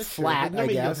one-bedroom flat. I You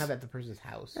guess. don't have at the person's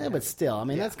house. Yeah, but still, I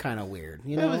mean, that's kind of weird.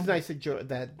 It was nice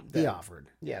that he offered.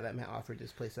 Yeah, that Matt offered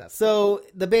his place up. So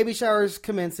the baby shower's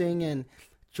commencing, and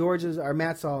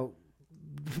Matt's all,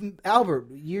 Albert,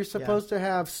 you're supposed to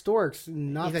have storks,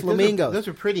 not He's like, flamingos. those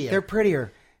are prettier. They're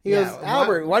prettier. He Yeah, goes,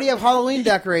 Albert, why do you have Halloween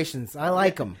decorations? I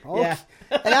like them. Yeah.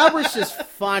 And Albert's just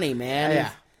funny, man. Yeah.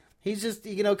 He's just,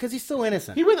 because he's so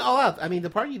innocent. He went all out. I mean, the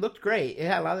party looked great. It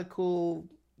had a lot of cool,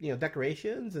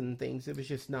 decorations and things. It was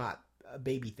just not a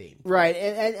baby theme. Right.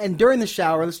 And during the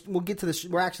shower, we'll get to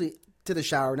we're actually to the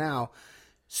shower now.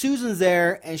 Susan's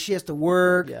there, and she has to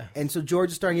work. Yeah. And so George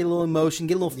is starting to get a little emotion,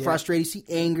 get a little frustrated. You see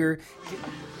anger.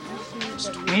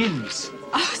 Twins.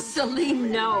 Oh,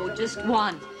 Celine, no, just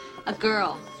one. A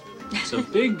girl. It's a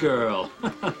big girl.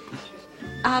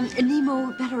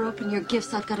 Nemo, better open your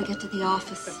gifts. I've got to get to the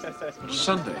office.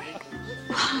 Sunday.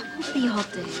 Well, I won't be all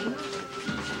day.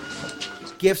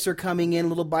 Gifts are coming in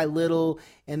little by little,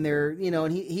 and they're,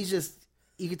 and he's just,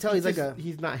 you can tell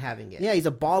he's not having it. Yeah, he's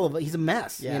a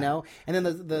mess, And then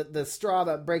the straw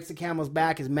that breaks the camel's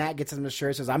back is Matt gets him a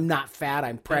shirt, says, "I'm not fat,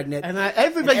 I'm pregnant." And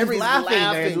everybody's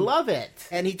laughing. They love it.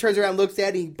 And he turns around, looks at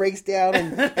it, he breaks down,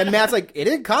 and Matt's like, "It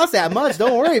didn't cost that much,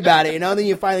 don't worry about it," And then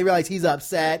you finally realize he's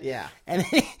upset. Yeah. And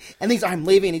he's like, "I'm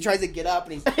leaving," and he tries to get up,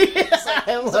 and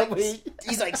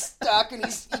he's like stuck, and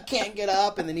he can't get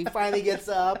up, and then he finally gets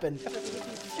up, and George,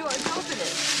 open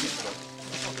it.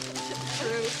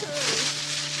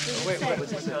 Wait,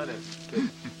 what's this on it?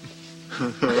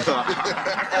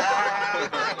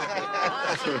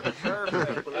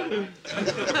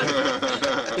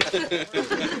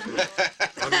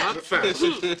 I'm not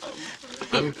fat.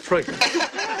 I'm pregnant.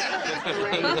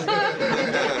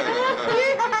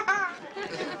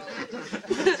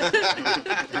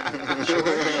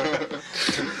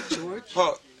 George?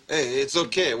 Oh, hey, it's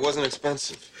okay. It wasn't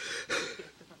expensive.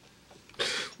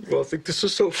 You all think this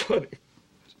is so funny.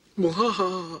 Well, ha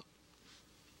ha.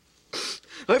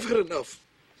 I've had enough.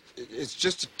 It's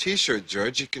just a T-shirt,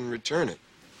 George. You can return it.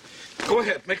 Go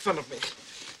ahead, make fun of me.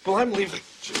 Well, I'm leaving.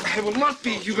 I will not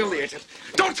be humiliated.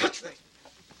 Don't touch me!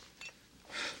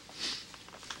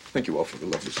 Thank you all for the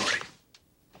lovely party.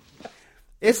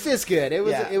 it's just good. It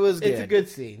was good. It's a good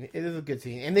scene. It is a good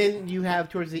scene. And then you have,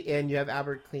 towards the end, you have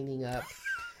Albert cleaning up,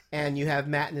 and you have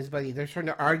Matt and his buddy. They're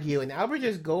starting to argue, and Albert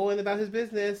just going about his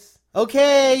business.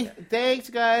 Okay. Thanks,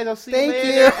 guys. I'll see Thank you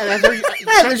later. you. And as they're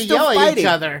trying to still yell at fighting. each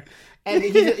other. And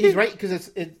he's right, because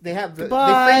they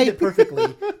Goodbye. framed it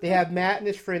perfectly. They have Matt and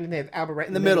his friend, and they have Albert right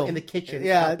in the middle. in the kitchen.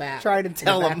 Yeah, out back, trying to in the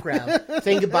tell 'em. background,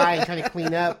 saying goodbye and trying to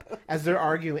clean up as they're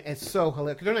arguing. It's so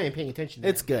hilarious, because they're not even paying attention to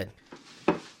It's good.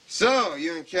 So,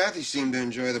 you and Kathy seem to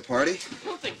enjoy the party. I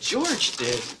don't think George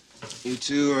did. You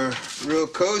two are real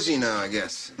cozy now, I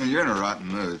guess. Well, you're in a rotten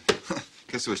mood.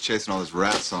 Guess I was chasing all those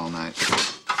rats all night.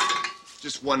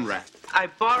 Just one rat. I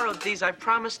borrowed these. I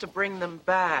promised to bring them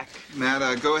back.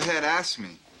 Matt, go ahead, ask me.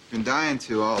 Been dying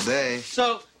to all day.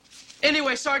 So,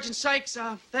 anyway, Sergeant Sykes,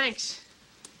 thanks.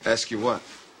 Ask you what?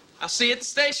 I'll see you at the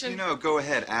station. Go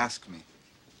ahead, ask me.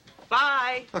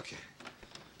 Bye. Okay.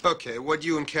 Okay, what'd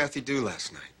you and Kathy do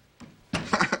last night?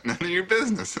 None of your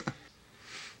business.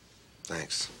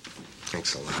 Thanks.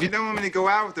 Thanks a lot. If you don't want me to go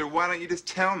out with her, why don't you just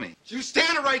tell me? You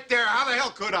stand right there. How the hell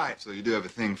could I? So you do have a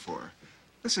thing for her.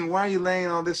 Listen, why are you laying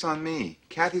all this on me?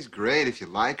 Kathy's great. If you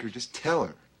like her, just tell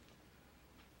her.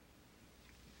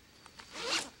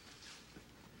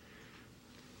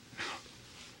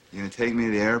 You gonna take me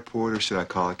to the airport, or should I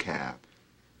call a cab?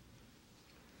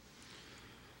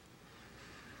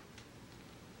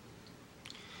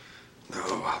 No,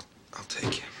 I'll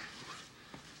take you.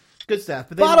 Good stuff.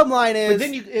 But then, Bottom line is, but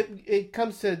then it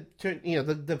comes to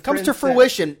the comes to friend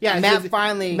fruition. Says, yeah, Matt says,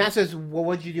 finally. Matt says, "Well,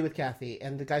 what'd you do with Kathy?"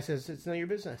 And the guy says, "It's none of your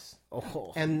business."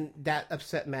 Oh. And that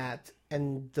upset Matt.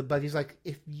 And the buddy's like,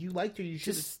 "If you liked her, you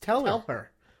should Just tell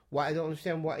her. Why? I don't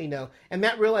understand why. And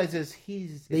Matt realizes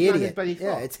it's the not idiot. his buddy's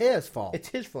fault. Yeah, it's his fault. It's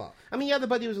his fault. I mean, yeah, the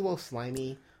buddy was a little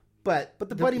slimy, but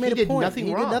the buddy made a point. He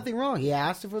did nothing wrong. He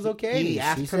asked if it was okay. He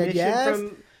asked permission said yes.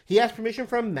 He asked permission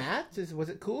from Matt. Was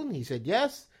it cool? And he said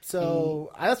yes.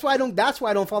 So that's why I don't. That's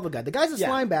why I don't follow the guy. The guy's a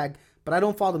slime bag, but I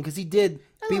don't follow him because he did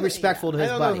be respectful to his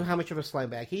buddy. I don't know how much of a slime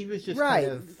bag. He was just right.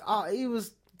 kind of, he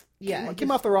was. Yeah,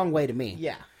 came off the wrong way to me.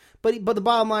 Yeah. But the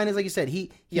bottom line is, like you said,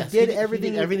 he did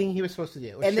everything. He did everything he was supposed to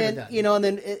do. And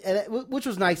then which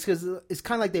was nice because it's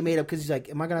kind of like they made up because he's like,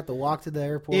 "Am I gonna have to walk to the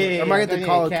airport? Yeah, or am I gonna have to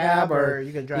call a cab, or are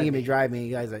you gonna drive me? Drive me?"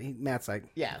 Guys, Matt's like,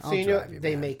 "Yeah." I'll so drive you,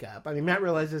 they man. make up. I mean, Matt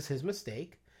realizes his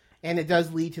mistake, and it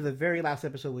does lead to the very last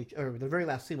episode, or the very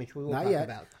last scene, which we will talk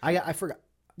about. I forgot.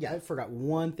 Yeah, I forgot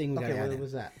one thing. Okay, what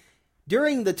was that?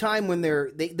 During the time when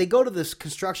they go to this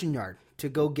construction yard to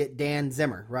go get Dan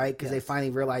Zimmer, right? Because they finally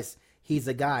realize he's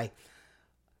the guy.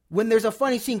 When there's a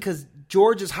funny scene because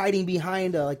George is hiding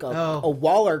behind a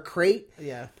wall or crate.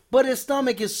 Yeah. But his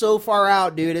stomach is so far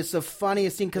out, dude. It's the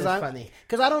funniest scene because funny.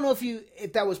 I don't know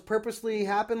if that was purposely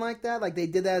happened like that, like they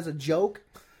did that as a joke.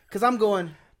 Because I'm going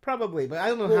probably, but I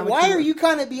don't know how. Why are you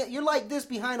kind of you're like this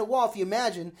behind a wall if you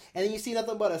imagine, and then you see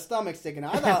nothing but a stomach sticking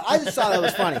out. I just thought that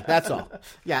was funny. That's all.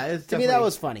 Yeah, to me that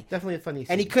was funny. Definitely a funny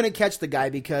scene. And he couldn't catch the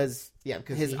guy because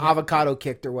his avocado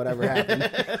kicked or whatever happened.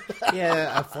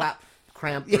 Yeah, a flap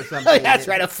cramp or something. That's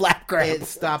right, a flap cramp. It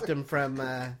stopped him from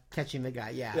catching the guy.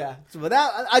 Yeah. So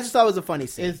that I just thought it was a funny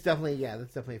scene. It's definitely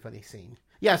that's definitely a funny scene.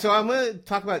 Yeah. So I'm going to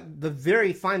talk about the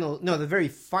very final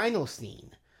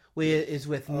scene, which is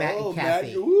with Matt and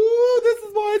Kathy. Ooh, this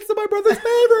is why it's my brother's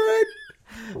favorite.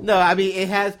 No, I mean it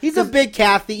has. He's a big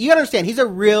Kathy. You understand? He's a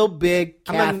real big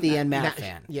Kathy and Matt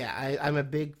fan. Yeah, I'm a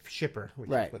big shipper, which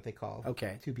is what they call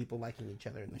two people liking each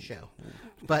other in the show.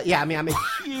 But yeah, I mean I'm a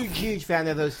huge fan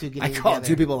of those two getting together. I call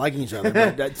two people liking each other.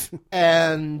 But that's...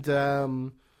 And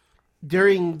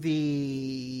during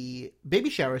the baby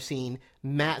shower scene,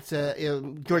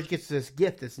 George gets this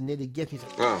gift, this knitted gift. He's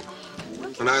like, "Wow,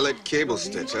 an eyelet cable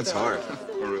stitch. That's hard."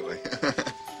 Oh, really?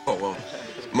 Oh well,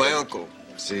 my uncle.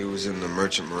 See, he was in the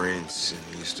Merchant Marines,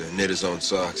 and he used to knit his own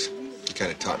socks. He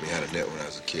kind of taught me how to knit when I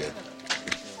was a kid.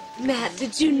 Matt,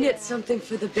 did you knit something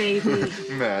for the baby?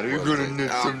 Matt, are you going to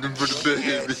knit something for the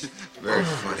baby? Very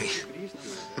funny.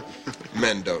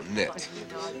 Men don't knit.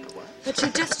 But you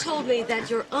just told me that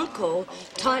your uncle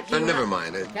taught you... Never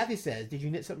mind it. Kathy says, "Did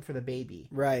you knit something for the baby?"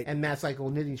 Right. And Matt's like,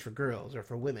 "Well, knitting's for girls or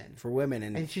for women." For women.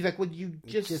 And she's like, "Well, you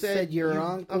just said your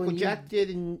uncle Jack did,"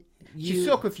 and she's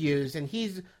so confused, and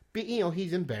he's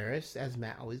embarrassed, as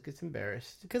Matt always gets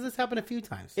embarrassed. Because it's happened a few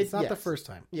times. It's not the first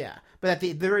time. Yeah. But at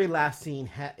the very last scene,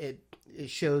 it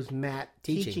shows Matt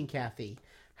teaching Kathy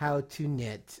how to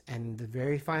knit, and the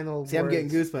very final See, I'm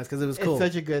getting goosebumps because it was cool.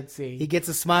 It's such a good scene. He gets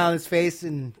a smile on his face,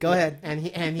 and go ahead. And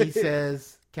he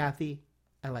says, "Kathy,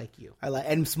 I like you."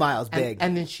 And smiles big.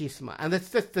 And then she smiles. And that's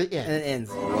just the end. And it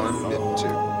ends. 1, knit 2.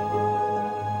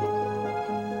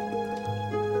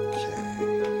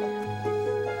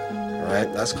 All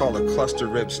right, that's called a cluster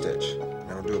rib stitch.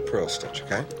 Now we'll do a purl stitch,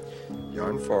 okay?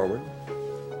 Yarn forward.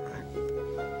 All right.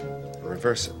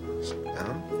 Reverse it. Slip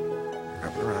down.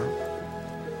 Wrap it around.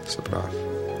 Slip it off.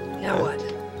 Now what?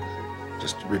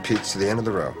 Just repeats to the end of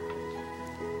the row.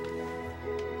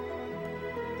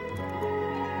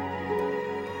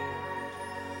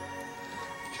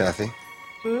 Kathy?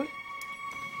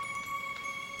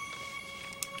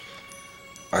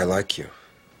 I like you.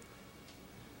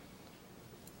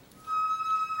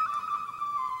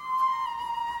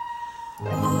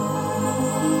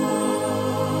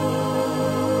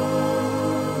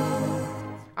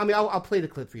 I mean, I'll play the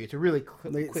clip for you. It's a really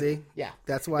quick. See? Yeah.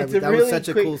 That's why it's that really was such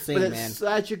a cool scene, but man. It's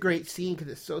such a great scene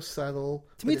because it's so subtle.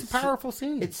 To me, it's a powerful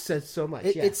scene. It says so much.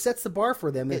 It sets the bar for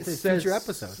them in future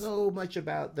episodes. So much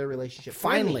about their relationship.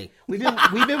 Finally. We've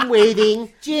been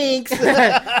waiting. Jinx.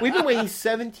 We've been waiting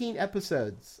 17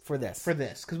 episodes for this.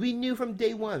 Because we knew from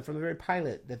day one, from the very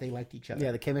pilot, that they liked each other.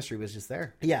 Yeah, the chemistry was just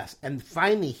there. Yes, and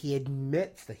finally he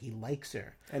admits that he likes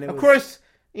her. And of course,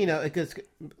 you know, it goes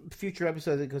future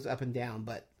episodes. It goes up and down,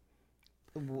 but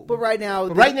right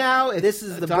now, this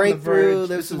is the breakthrough.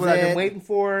 This is what I've been waiting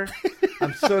for.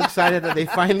 I'm so excited that they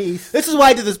finally. This is why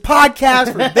I did this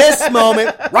podcast for this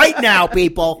moment right now,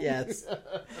 people. Yes,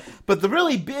 but the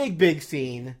really big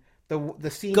scene.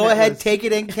 The scene. Go ahead, take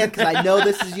it in, Ken, because I know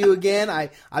this is you again.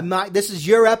 I'm not. This is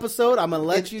your episode. I'm gonna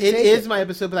let you. It take is my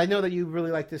episode, but I know that you really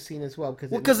like this scene as well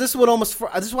because this is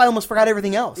why I almost forgot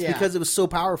everything else because it was so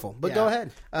powerful. But go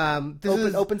ahead.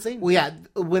 Open scene. Well, yeah,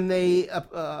 when they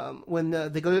go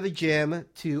to the gym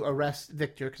to arrest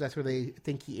Victor because that's where they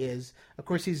think he is. Of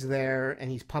course, he's there and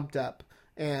he's pumped up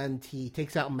and he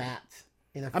takes out Matt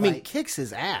in a fight. I mean, kicks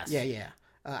his ass. Yeah.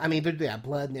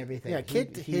 Blood and everything. Yeah,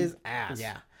 kicked his ass.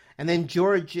 Yeah. And then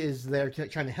George is there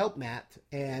trying to help Matt,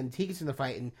 and he gets in the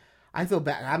fight, and I feel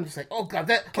bad. I'm just like, oh god,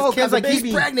 Ken's like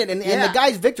he's pregnant, and the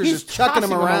guy's Victor's just chucking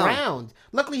him around.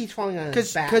 Luckily, he's falling on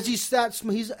his back because he's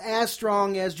as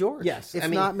strong as George. Yes, if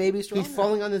not maybe stronger. He's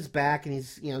falling on his back, and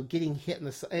he's getting hit in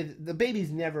the side. The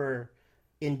baby's never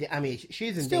in. I mean,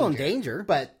 she's still in danger,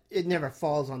 but it never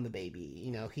falls on the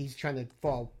baby. He's trying to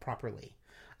fall properly.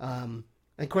 And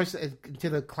of course, to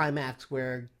the climax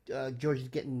where George is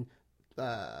getting.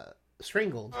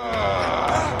 Strangled.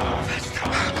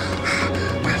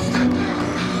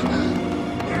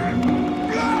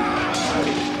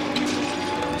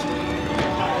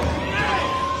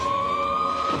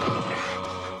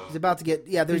 He's about to get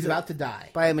he's about to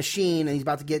die by a machine, and he's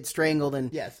about to get strangled.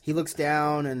 And he looks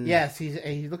down, and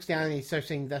he looks down, and he starts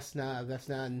saying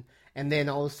Vesna, and then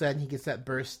all of a sudden he gets that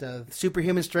burst of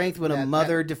superhuman strength when a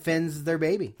mother defends their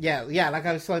baby. Yeah. Like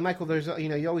I was telling Michael, there's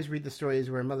you always read the stories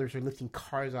where mothers are lifting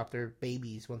cars off their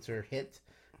babies once they're hit,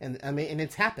 and I mean, and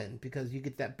it's happened because you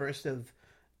get that burst of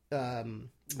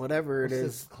whatever it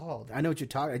is called. I know what you're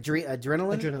talking.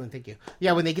 Adrenaline. Adrenaline. Thank you.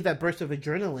 Yeah, when they get that burst of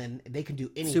adrenaline, they can do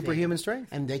anything. Superhuman strength,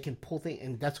 and they can pull things.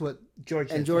 And that's what George.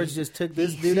 And George just took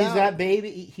this dude out.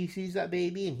 He sees that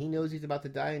baby, and he knows he's about to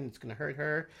die, and it's going to hurt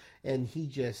her, and he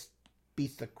just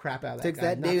beats the crap out of that takes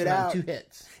guy. That dude out. 2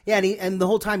 hits. Yeah, and the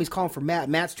whole time he's calling for Matt.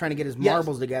 Matt's trying to get his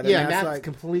marbles together. Yeah, Matt's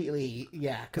completely.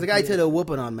 Yeah, because the guy did a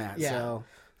whooping on Matt. Yeah.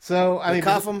 So I mean,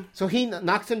 cuff him. So he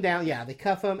knocks him down. Yeah, they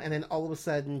cuff him, and then all of a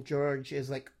sudden, George is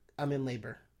like, "I'm in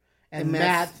labor." And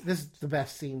Matt, this is the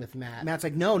best scene with Matt. Matt's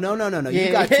like, "No,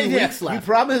 you got 2 weeks left. You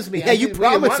promised me. Yeah, you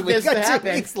promised me. You got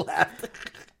 2 weeks left."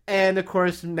 And of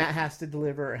course, Matt has to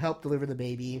help deliver the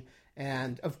baby.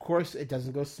 And of course, it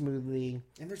doesn't go smoothly.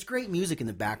 And there's great music in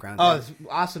the background. Oh, it's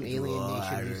awesome Alien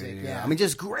Nation music. Yeah, I mean,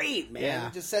 just great, man. Yeah.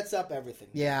 It just sets up everything.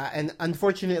 Yeah, and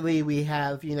unfortunately, we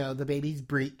have the baby's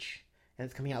breech. And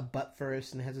it's coming out butt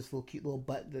first, and it has this little cute little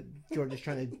butt that George is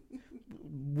trying to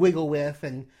wiggle with,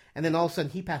 and then all of a sudden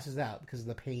he passes out because of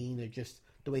the pain or just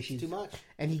the way she's too much.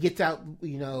 And he gets out,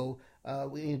 Matt's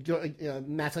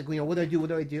like, what do I do? What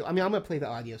do I do? I mean, I'm gonna play the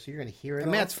audio, so you're gonna hear it.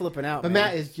 And Matt's flipping out, but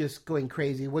Matt is just going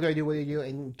crazy. What do I do? What do I do?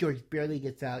 And George barely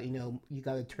gets out. You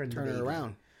got to turn it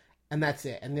around, and that's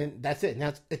it. And then that's it.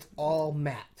 Now it's all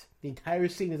Matt. The entire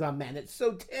scene is on Matt. It's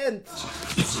so tense.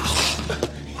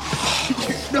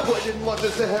 No, I didn't want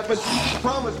this to happen.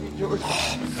 Promise me, George.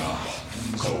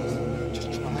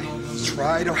 Just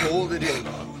try to hold it in.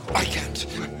 I can't.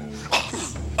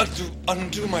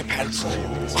 Undo my pants. All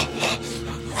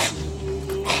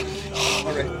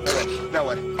right. Now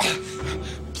what?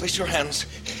 Place your hands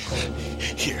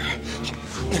here.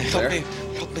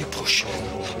 Help me push.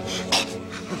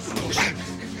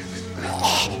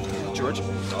 George?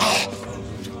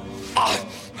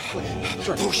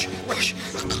 Push.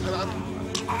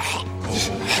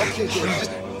 Okay, George,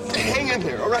 just hang in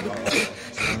there, all right?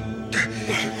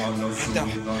 Now,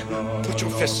 put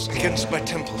your fists against my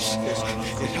temples.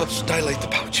 It helps dilate the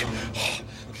pouch.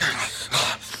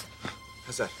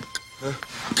 How's that? Huh?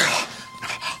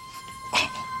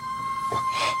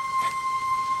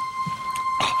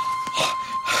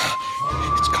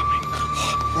 It's coming.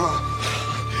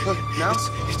 Now?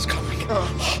 It's coming.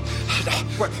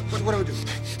 What do I do?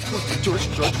 George.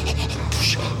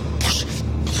 Push.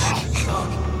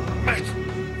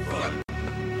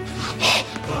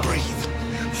 Breathe.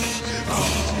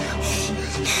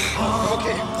 I'm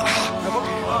okay.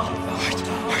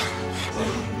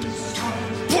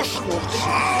 Push.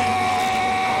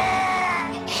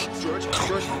 George,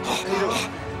 how you doing?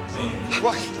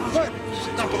 What?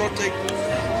 She's not rotating.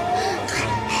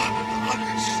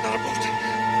 She's not rotating.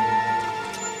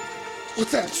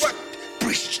 What's that? What?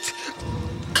 Breached.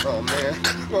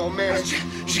 Oh, man.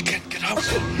 She can't get out.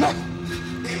 No.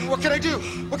 What can I do?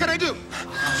 So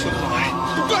do I.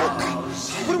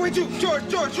 What do I do? George,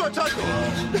 talk to me.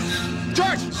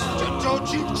 George,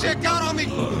 don't you check out on me.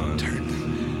 Turn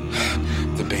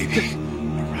the baby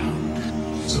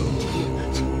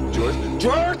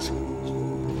George!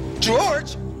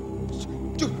 George!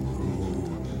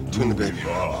 Turn the baby.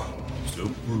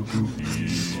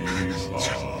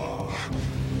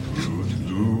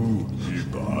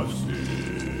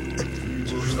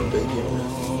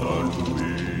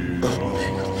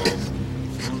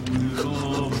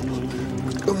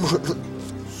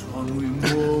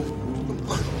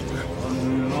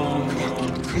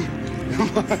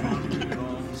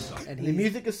 And the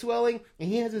music is swelling, and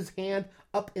he has his hand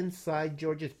up inside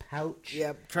George's pouch.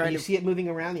 Yep, you see it moving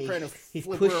around. He's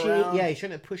flip pushing her around. Yeah, he's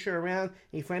trying to push her around. And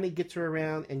he finally gets her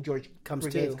around, and George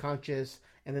regains to. conscious.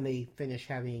 And then they finish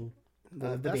having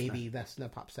the baby.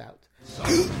 Vesna pops out.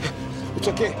 It's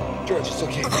okay, George. It's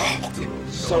okay.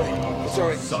 Sorry. It's all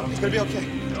right. It's gonna be okay.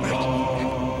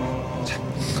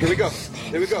 Here we go.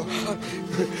 Here we go. Here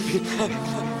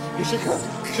she comes.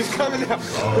 She's coming now.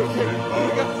 Okay, here we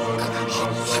go.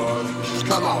 She's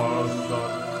coming.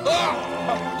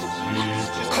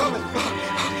 She's coming.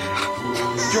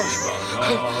 George.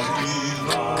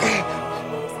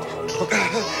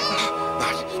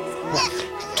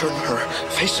 Turn her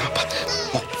face up.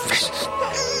 Face.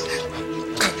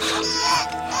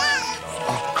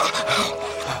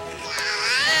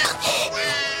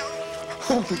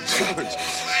 Oh, George.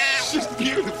 She's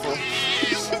beautiful.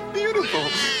 She's beautiful.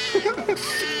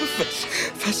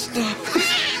 Vesna.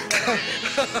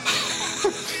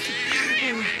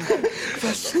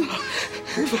 Vesna.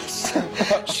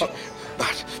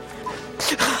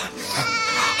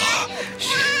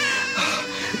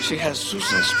 She has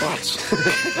Susan spots.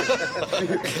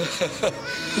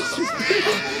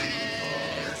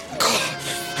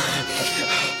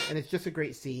 And it's just a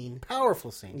great scene.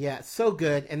 Powerful scene. Yeah, so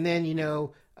good. And then,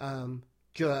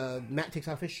 Matt takes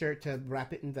off his shirt to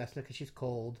wrap it in Vesna because she's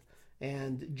cold.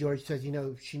 And George says,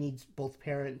 she needs both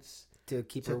parents to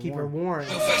keep her warm. warm.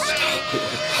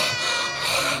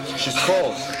 She's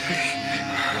cold.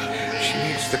 She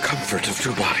needs the comfort of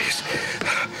two bodies.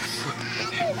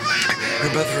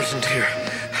 Her mother isn't here.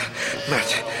 Matt,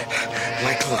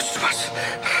 lie close to us.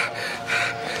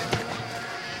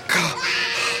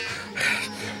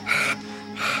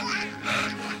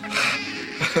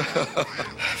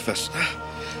 Vesna,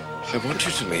 I want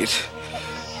you to meet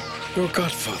your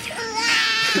godfather.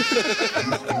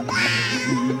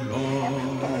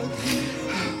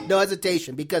 No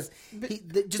hesitation, because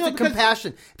the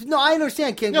compassion. No, I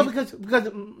understand, Ken. No, because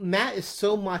Matt is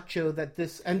so macho that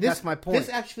that's my point. This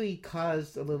actually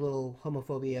caused a little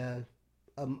homophobia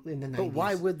in the 90s. But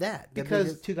why would that?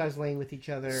 Because two guys laying with each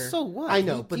other. So what? I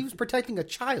know, but he was protecting a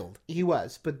child. He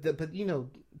was, but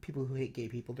people who hate gay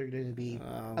people, they're going to be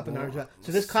up in arms about.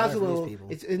 So this caused a little.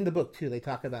 It's in the book too. They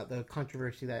talk about the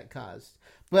controversy that it caused.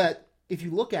 But if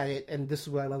you look at it, and this is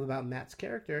what I love about Matt's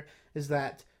character, is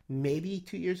that maybe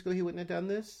 2 years ago he wouldn't have done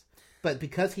this, but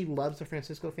because he loves the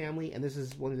Francisco family, and this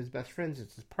is one of his best friends,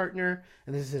 it's his partner,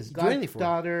 and this is his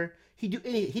goddaughter. He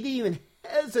didn't even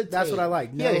hesitate. That's what I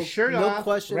like. He had his shirt off,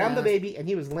 question around the asked. baby, and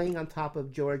he was laying on top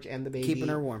of George and the baby, Keeping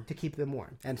her warm, to keep them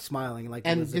warm, and smiling like,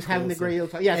 and just having the great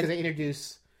old time. Yeah, because they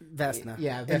introduce Vesna.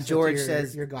 Yeah, and George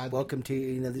says, your God. "Welcome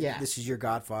to this is your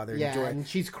godfather." Yeah, and, George, and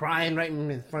she's crying right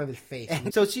in front of his face.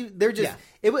 And so they're just.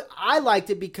 I liked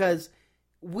it because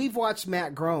we've watched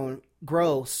Matt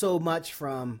grow so much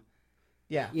from,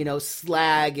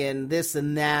 slag and this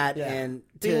and that, and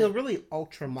being a really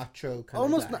ultra macho kind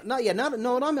almost of guy. not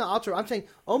ultra. I'm saying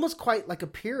almost quite like a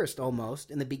purist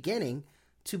almost in the beginning,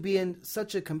 to being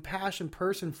such a compassion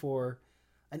person for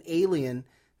an alien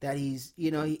that he's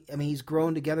he's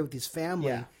grown together with his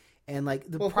family, and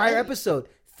like the prior episode,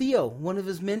 Theo, one of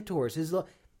his mentors, again,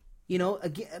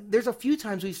 there's a few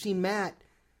times we've seen Matt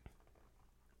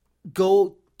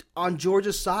go on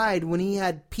George's side when he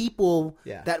had people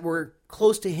that were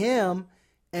close to him,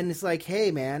 and it's like, hey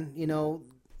man, it was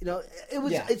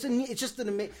it's just an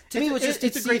amazing to me. It was just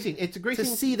it's a great thing. It's a great to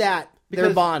thing see that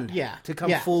their bond to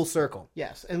come full circle.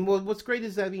 Yes, and what's great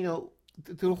is that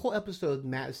through the whole episode,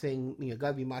 Matt is saying,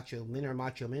 gotta be macho, men are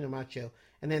macho,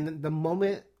 and then the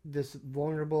moment this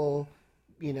vulnerable,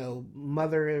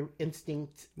 mother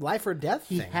instinct, life or death,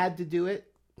 he had to do it.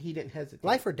 He didn't hesitate.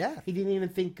 Life or death. He didn't even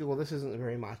think, well, this isn't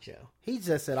very macho. He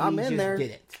just said, I'm in there. He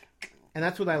just did it. And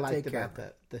that's what I liked about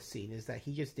the scene, is that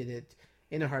he just did it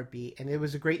in a heartbeat. And it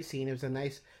was a great scene. It was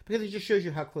because it just shows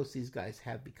you how close these guys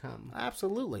have become.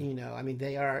 Absolutely.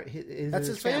 They are... That's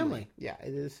his family. Yeah,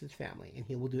 it is his family. And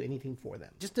he will do anything for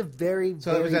them. Just a very,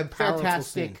 so very it was a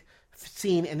fantastic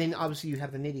scene. And then obviously you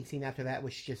have the knitting scene after that,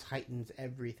 which just heightens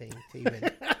everything to even...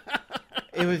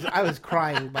 I was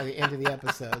crying by the end of the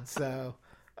episode, so...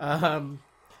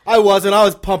 I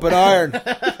was pumping iron.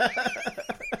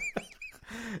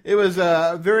 It was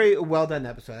a very well done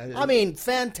episode. I mean,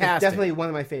 fantastic. It's definitely one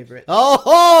of my favorites.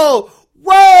 Oh,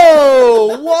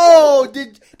 whoa!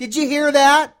 Did you hear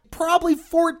that? Probably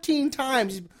 14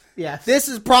 times. Yes. This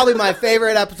is probably my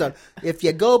favorite episode. If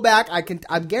you go back,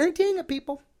 I'm guaranteeing it,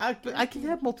 people. I can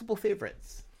have multiple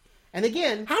favorites. And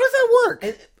again, how does that work?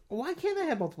 Why can't I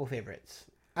have multiple favorites?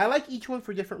 I like each one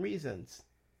for different reasons.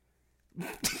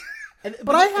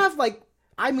 But I have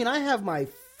I have my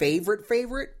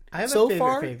favorite. I have so a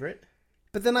far. favorite.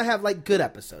 But then I have good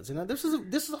episodes. This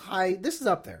is high. This is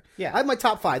up there. Yeah. I have my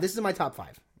top 5. This is my top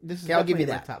 5. This is I'll give you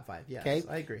my that. top 5. Yes, okay,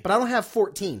 I agree. But I don't have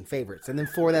 14 favorites, and then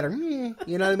 4 that are, you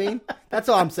know what I mean? That's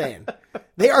all I'm saying.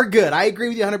 They are good. I agree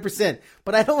with you 100%.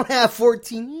 But I don't have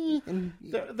 14. And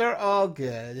they're all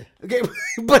good. Okay,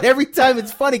 but every time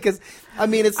it's funny because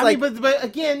but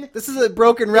again, this is a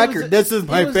broken record. This is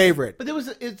my favorite. But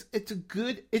it's a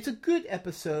good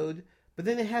episode. But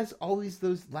then it has always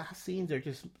those last scenes. They're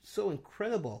just so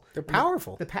incredible. They're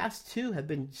powerful. The past 2 have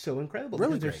been so incredible.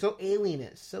 Really because they're so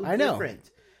alienist, so I know. different.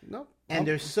 No, and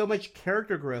there's so much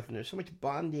character growth, and there's so much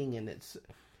bonding, and it's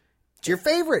your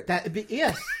favorite.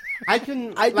 Yes, I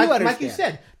can. I do understand. Like you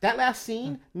said, that last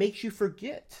scene makes you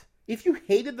forget. If you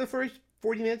hated the first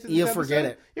 40 minutes of this episode, forget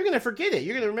it. You're going to forget it.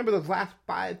 You're going to remember those last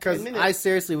 5-10 minutes. I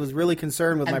seriously was really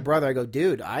concerned with my brother. I go,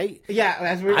 dude, I don't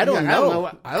know. I don't know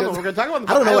what we're going to talk about.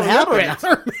 I don't know what happened. I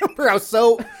don't remember. I was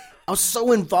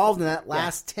so involved in that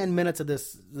last 10 minutes of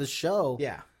this show.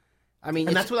 Yeah. I mean,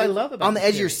 and that's what I love about on the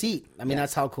edge of your series. seat. I mean,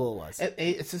 that's how cool it was.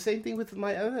 It's the same thing with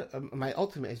my other, my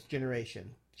ultimate is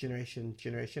Generation.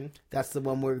 That's the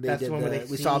one where we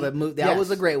see, saw the movie. That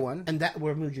was a great one. And that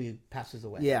where Mudry passes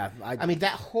away. Yeah, I mean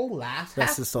that whole last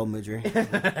that's half, the soul Mudry.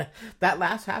 that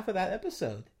last half of that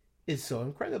episode is so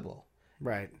incredible.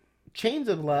 Right. Chains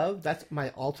of Love. That's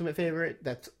my ultimate favorite.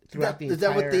 That's throughout the entire. Is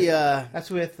that with the? That's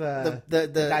with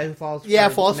the guy who falls.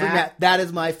 Falls from Matt. That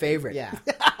is my favorite. Yeah,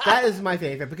 that is my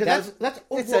favorite because that's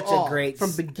overall, it's such a great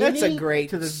from beginning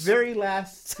to the very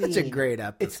last. Such a great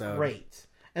episode. It's great.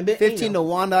 And 15 to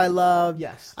Wanda, I love.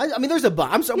 Yes. I mean, there's a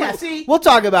bunch. See, we'll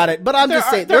talk about it, but I'm just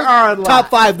saying. There are a lot. Top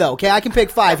 5, though, okay? I can pick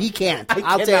 5. He can't.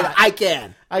 I'll tell you that. I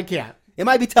can. I can't. It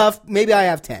might be tough. Maybe I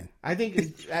have 10. I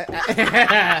think...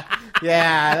 yeah,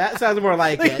 that sounds more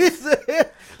like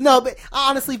it. No, but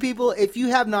honestly, people, if you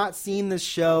have not seen this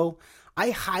show...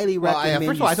 I highly recommend.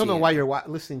 First of all, I don't know why you're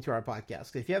listening to our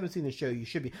podcast. If you haven't seen the show, you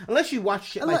should be. Unless you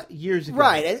watched it years ago,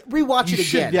 right? And rewatch it again. You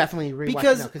should definitely rewatch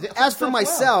because it. Because as for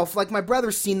myself, my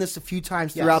brother's seen this a few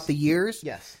times throughout the years.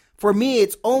 Yes. For me,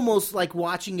 it's almost like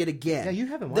watching it again. Yeah, you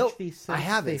haven't watched these since I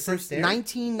haven't since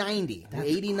 1990,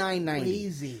 89, 90.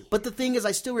 Crazy. But the thing is,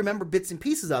 I still remember bits and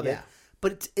pieces of it.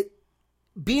 But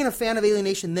being a fan of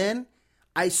Alienation then,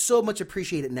 I so much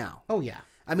appreciate it now. Oh yeah.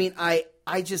 I mean, I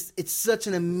just, it's such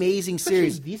an amazing Especially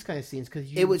series. These kind of scenes,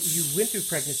 because you went through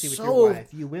pregnancy with your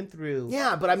wife. You went through...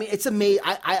 Yeah, but I mean, it's amazing.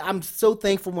 I'm so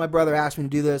thankful my brother asked me to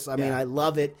do this. I mean, I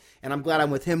love it, and I'm glad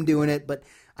I'm with him doing it. But,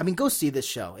 I mean, go see this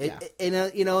show. And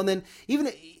then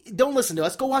even, don't listen to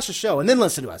us. Go watch the show, and then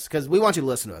listen to us, because we want you to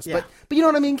listen to us. Yeah. But you know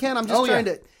what I mean, Ken? I'm just trying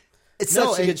to... It's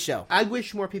such a good show. I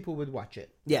wish more people would watch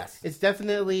it. Yes. It's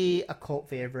definitely a cult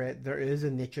favorite. There is a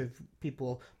niche of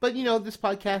people. But, this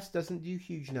podcast doesn't do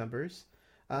huge numbers.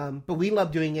 But we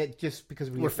love doing it just because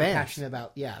we're passionate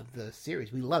about the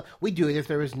series. We do it if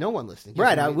there was no one listening.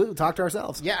 Right, we talk to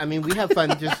ourselves. Yeah, I mean, we have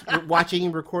fun just watching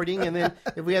and recording, and then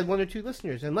if we had 1 or 2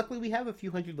 listeners, and luckily we have a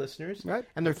few hundred listeners, right?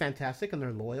 And they're fantastic and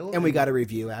they're loyal. And we got a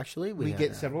review actually. We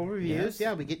get several reviews. Yes.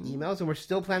 Yeah, we get emails, and we're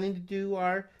still planning to do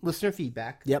our listener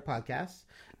feedback podcast.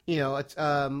 It's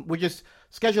we're just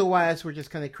schedule wise, we're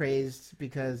just kind of crazed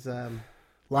because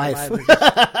life is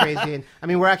just crazy. And I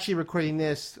mean, we're actually recording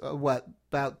this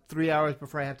about 3 hours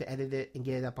before I have to edit it and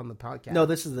get it up on the podcast. No,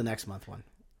 this is the next month one.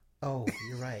 Oh,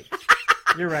 you're right.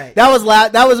 You're right. That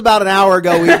was about an hour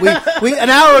ago. We an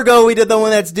hour ago we did the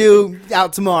one that's due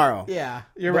out tomorrow. Yeah,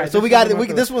 you're right. So we got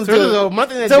this one's due. A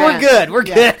month in advance. So we're good. We're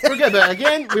good. We're good. But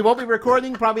again, we won't be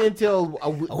recording probably until a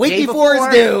week before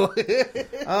it's due.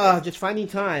 Just finding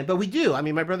time. But we do. I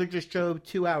mean, my brother just drove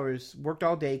 2 hours, worked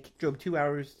all day, drove 2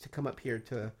 hours to come up here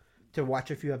to watch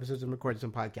a few episodes and record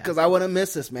some podcasts. Because I want to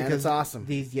miss this, man. It's awesome.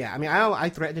 I mean, I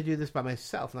threatened to do this by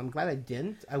myself, and I'm glad I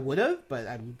didn't. I would have, but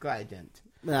I'm glad I didn't.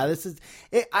 No, this is.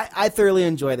 I thoroughly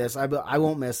enjoy this. I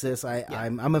won't miss this.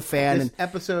 I'm a fan. This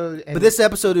episode, but this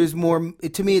episode is more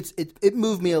to me. It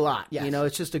moved me a lot. Yes.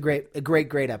 It's just a great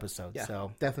episode. Yeah,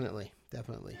 so definitely.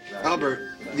 Albert,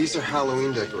 these are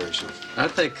Halloween decorations.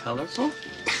 Aren't they colorful?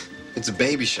 It's a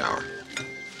baby shower.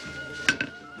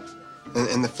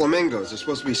 And the flamingos are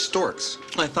supposed to be storks.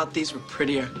 I thought these were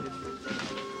prettier.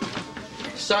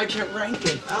 Sergeant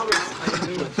Rankin. Albert, how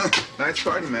you doing? Nice Nice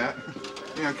party, Matt.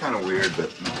 You know, kind of weird, but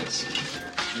nice.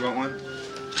 You want one?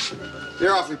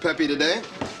 You're awfully peppy today.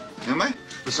 Am I?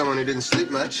 For someone who didn't sleep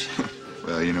much.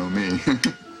 Well, you know me.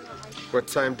 What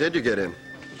time did you get in?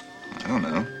 I don't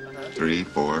know. 3,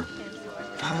 4,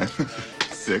 5,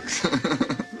 6.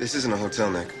 This isn't a hotel,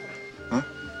 Nick. Huh?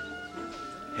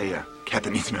 Hey,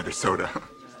 Captain needs another soda.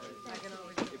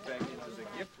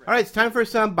 All right, it's time for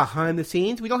some behind the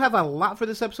scenes. We don't have a lot for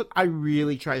this episode. I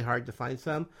really tried hard to find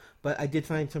some, but I did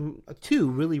find two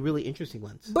really, really interesting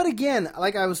ones. But again,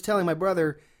 like I was telling my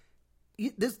brother,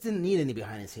 this didn't need any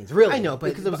behind the scenes, really. I know,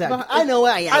 but because it was that. I know.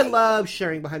 I love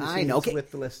sharing behind the scenes okay. with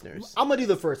the listeners. I'm gonna do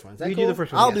the first one. Is that You cool? do the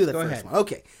first one. I'll yes. do the Go first ahead. one.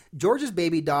 Okay. George's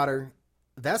baby daughter,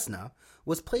 Vesna,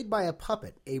 was played by a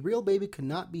puppet. A real baby could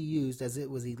not be used as it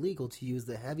was illegal to use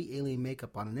the heavy alien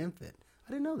makeup on an infant.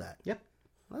 I didn't know that. Yep.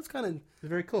 Well, that's kind of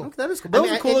very cool. Okay, that is cool. That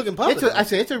was a cool looking puppet.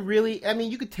 It's a really. I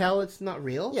mean, you could tell it's not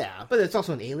real. Yeah, but it's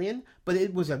also an alien. But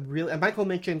it was a real. And Michael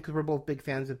mentioned, because we're both big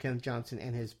fans of Kenneth Johnson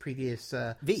and his previous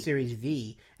series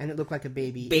V, and it looked like a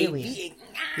baby alien.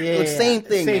 Yeah, same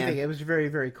thing. Same man. thing. It was very,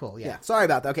 very cool. Yeah. Sorry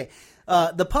about that. Okay.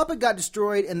 The puppet got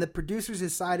destroyed, and the producers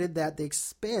decided that the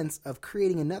expense of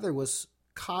creating another was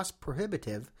cost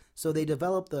prohibitive. So they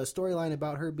developed the storyline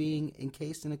about her being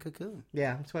encased in a cocoon.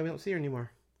 Yeah, that's why we don't see her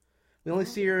anymore. We only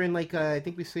see her in, I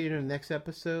think we see her in the next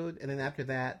episode, and then after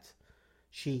that,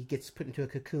 she gets put into a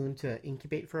cocoon to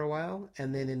incubate for a while,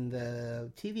 and then in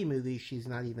the TV movie, she's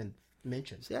not even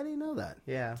mentioned. See, I didn't know that.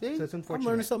 Yeah, See? so it's unfortunate.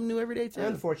 I'm learning something new every day, too.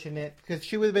 Unfortunate, because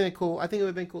she would have been I think it would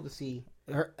have been cool to see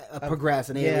her progress,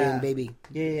 an alien baby.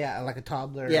 Yeah, like a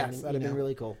toddler. Yes, that'd have been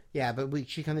really cool. Yeah, but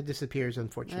she kind of disappears,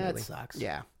 unfortunately. That sucks.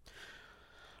 Yeah.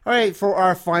 All right, for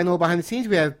our final behind the scenes,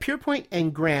 we have Pierpoint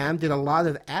and Graham did a lot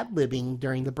of ad-libbing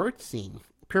during the birth scene.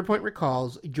 Pierpoint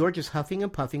recalls George is huffing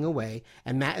and puffing away,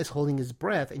 and Matt is holding his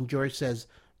breath, and George says,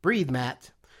 "Breathe, Matt."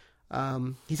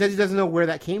 He says he doesn't know where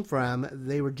that came from.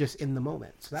 They were just in the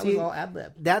moment. So that was all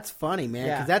ad-lib. That's funny, man,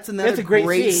 because Yeah. that's another That's a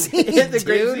great scene. It's a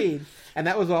great dude. scene. And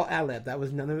that was all ad-lib. That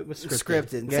was, none of it was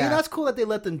scripted. See, that's cool that they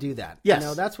let them do that. Yes. You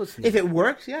know, that's what's neat. If it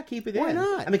works, yeah, keep it in. Why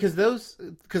not? I mean, because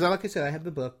like I said, I have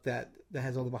the book that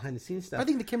has all the behind the scenes stuff. I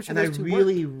think the chemistry and of those two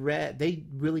they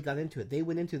really got into it. They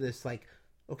went into this like,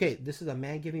 okay, this is a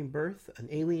man giving birth, an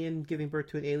alien giving birth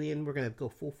to an alien. We're going to go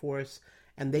full force.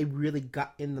 And they really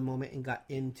got in the moment and got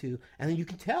into, and then you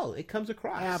can tell it comes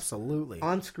across. Absolutely.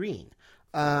 On screen.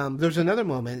 There's another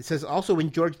moment. It says also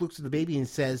when George looks at the baby and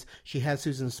says she has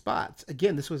Susan's spots.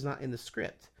 Again, this was not in the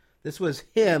script. This was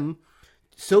him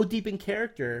so deep in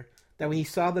character that when he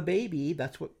saw the baby,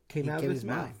 that's what came out of his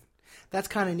mouth. That's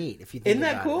kind of neat if you think Isn't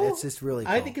that about cool? it. It's just really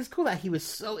cool. I think it's cool that he was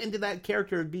so into that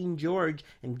character of being George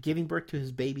and giving birth to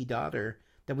his baby daughter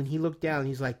that when he looked down,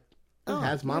 he's like, it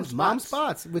has mom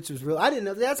spots, which was real. I didn't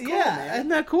know. That's cool, yeah, man. isn't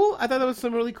that cool? I thought that was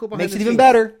some really cool behind Makes the it even scenes.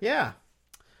 better. Yeah.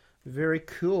 Very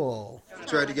cool.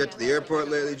 Tried to get to the airport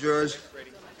lately, George?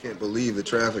 Can't believe the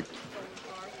traffic.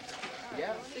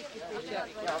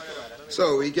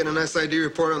 So, we getting an SID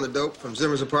report on the dope from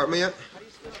Zimmer's apartment yet?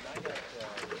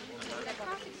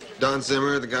 Don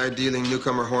Zimmer, the guy dealing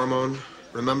newcomer hormone,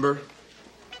 remember?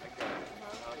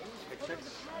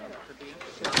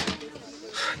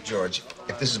 George,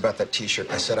 if this is about that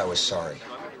T-shirt, I said I was sorry.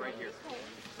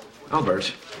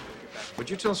 Albert, would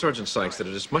you tell Sergeant Sykes that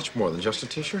it is much more than just a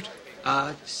T-shirt?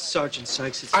 Sergeant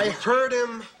Sykes, it's... I heard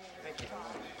him.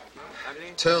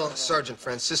 Tell Sergeant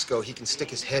Francisco he can stick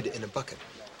his head in a bucket.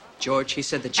 George, he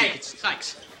said that you Hey,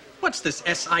 Sykes, what's this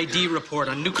SID report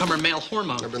on newcomer male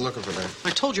hormone? I've been looking for that. I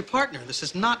told your partner this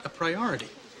is not a priority.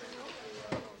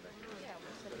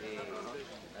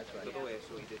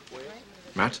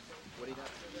 Matt?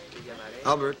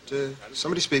 Albert,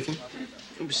 somebody speaking.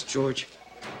 It was George.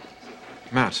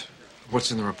 Matt,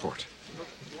 what's in the report?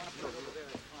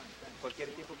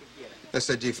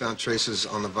 SID found traces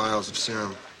on the vials of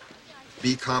serum.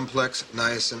 B-complex,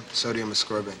 niacin, sodium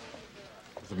ascorbate.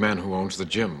 The man who owns the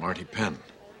gym, Marty Penn,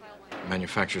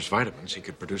 manufactures vitamins. He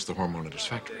could produce the hormone at his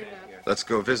factory. Let's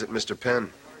go visit Mr. Penn.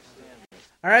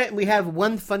 All right, we have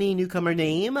one funny newcomer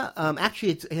name.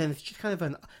 Actually, it's just kind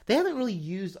of they haven't really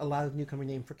used a lot of newcomer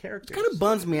name for characters. It kind of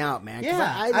bums me out, man. 'Cause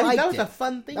Yeah, I liked that was it. a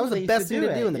fun thing. That was they the used best thing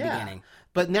to do in the Yeah. beginning.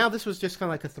 But now this was just kind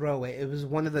of like a throwaway. It was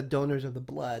one of the donors of the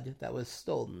blood that was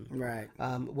stolen. Right.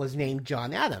 Was named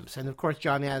John Adams. And, of course,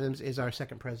 John Adams is our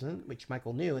second president, which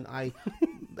Michael knew, and I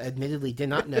admittedly did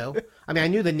not know. I mean, I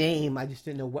knew the name. I just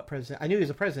didn't know what president. I knew he was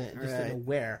a president. I just didn't know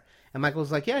where. And Michael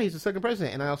was like, yeah, he's the second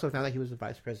president. And I also found out he was the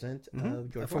vice president of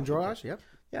George From Washington. George, yep.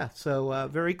 Yeah, so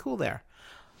very cool there.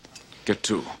 Get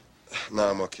two. No,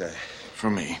 I'm okay. For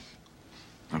me.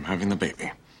 I'm having the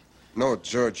baby. No,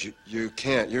 George, you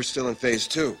can't. You're still in phase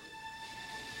 2.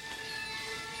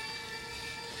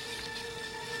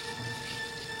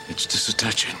 It's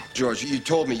disattaching. George, you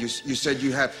told me. You said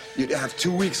you'd have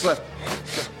 2 weeks left.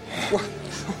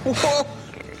 Whoa!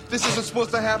 This isn't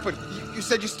supposed to happen. You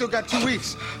said you still got 2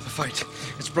 weeks. The fight.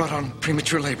 It's brought on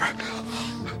premature labor.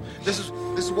 This is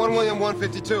 1 William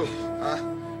 152.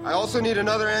 I also need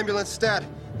another ambulance stat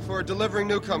for delivering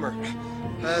newcomer.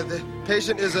 The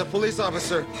patient is a police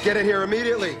officer. Get it here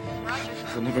immediately.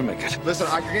 He'll never make it. Listen,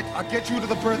 I'll get you to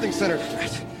the birthing center.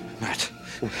 Matt,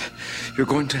 you're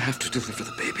going to have to deliver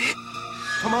the baby.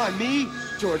 Come on, me?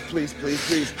 George, please.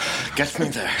 Get me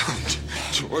there.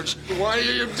 George, why are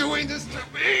you doing this to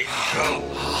me?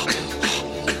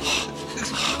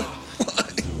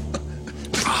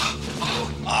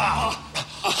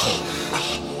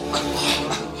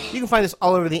 You can find us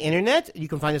all over the internet. You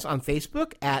can find us on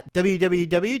Facebook at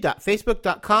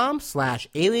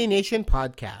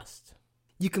www.facebook.com/alienationpodcast.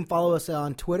 You can follow us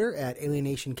on Twitter at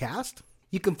AlienationCast.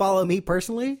 You can follow me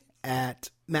personally at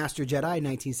Master Jedi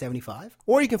 1975.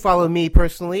 Or you can follow me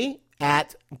personally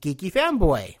at Geeky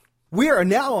Fanboy. We are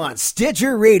now on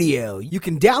Stitcher Radio. You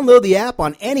can download the app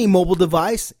on any mobile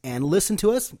device and listen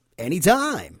to us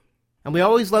anytime. And we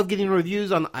always love getting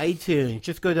reviews on iTunes.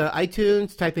 Just go to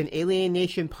iTunes, type in Alien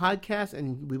Nation Podcast,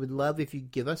 and we would love if you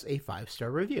give us a 5-star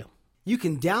review. You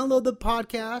can download the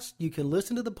podcast, you can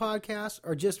listen to the podcast,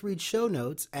 or just read show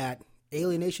notes at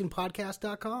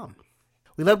alienationpodcast.com.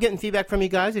 We love getting feedback from you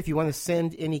guys. If you want to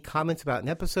send any comments about an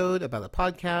episode, about a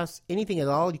podcast, anything at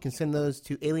all, you can send those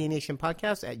to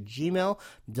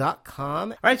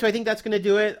alienationpodcast@gmail.com. All right, so I think that's going to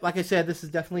do it. Like I said, this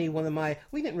is definitely one of my...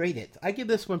 We didn't rate it. I give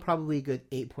this one probably a good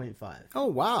 8.5. Oh,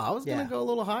 wow. I was going to go a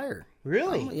little higher.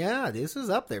 Really? Yeah, this is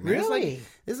up there, man. Really?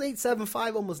 This is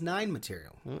 8.75, almost 9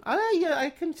 material. Yeah, I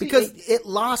can see because it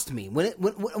lost me. When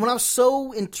I was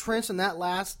so entrenched in that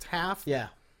last half... Yeah.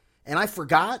 And I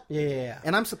forgot. Yeah.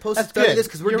 And I'm supposed to study this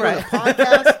because we're doing a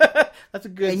podcast. That's a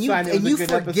good sign. And you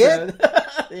forget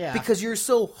yeah. because you're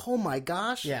so, oh my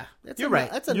gosh. Yeah. You're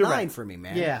right. That's a 9 for me,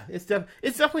 man. Yeah. It's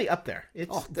definitely up there.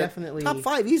 It's definitely... Top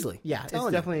 5 easily. Yeah. It's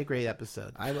definitely a great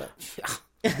episode. I'm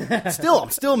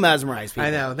still mesmerized, people. I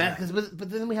know.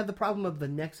 But then we have the problem of the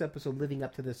next episode living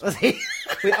up to this one.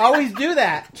 We always do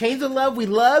that. Chains of Love we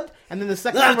loved. And then the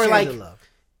second one we're like,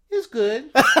 it's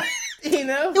good. You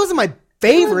know? It wasn't my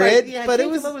favorite, but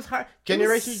it was hard.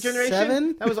 Generation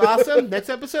 7? That was awesome. Next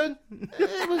episode,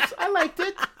 I liked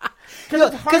it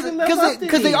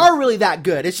because they are really that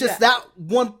good. It's just that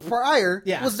one prior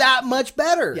was that much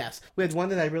better. Yes, we had one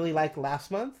that I really liked last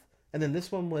month, and then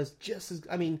this one was just as.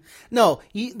 I mean, no,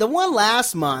 the one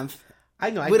last month.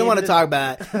 I know. We don't want to talk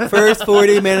about it. First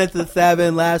 40 minutes of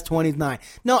 7, last 29.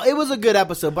 No, it was a good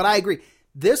episode, but I agree.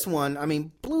 This one, I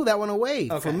mean, blew that one away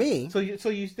for me. So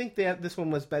you think that this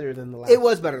one was better than the last? It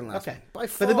was better than the last. Okay, by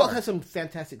far. But they both had some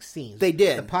fantastic scenes. They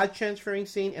did. The pod transferring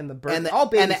scene and the birth, and the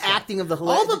stuff. acting of the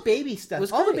all the baby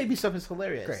stuff. All the baby stuff is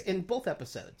hilarious. Great. In both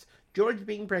episodes. George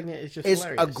being pregnant is just it's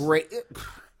hilarious. A great.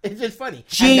 It's just funny.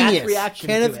 Genius. Reaction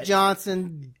Kenneth to it.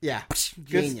 Johnson. Yeah.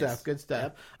 Genius. Good stuff.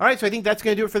 Yep. All right, so I think that's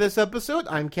going to do it for this episode.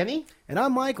 I'm Kenny. And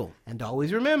I'm Michael. And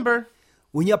always remember,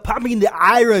 when you're pumping the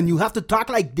iron, you have to talk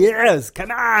like this.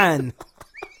 Come on.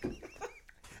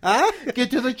 Huh? Get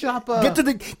to the chopper.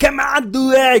 Come on,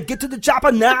 do it. Get to the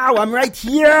chopper now. I'm right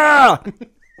here.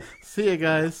 See you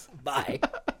guys. Bye.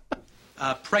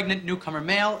 Pregnant newcomer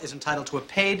male is entitled to a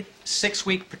paid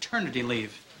 6-week paternity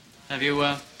leave. Have you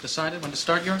decided when to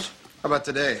start yours? How about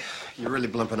today? You're really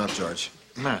blimping up, George.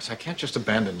 Matt, I can't just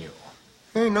abandon you.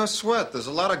 Hey, no sweat. There's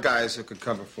a lot of guys who could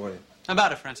cover for you. How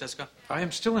about it, Francisco? I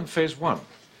am still in phase 1.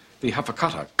 The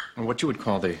Hafakata, or what you would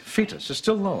call the fetus, is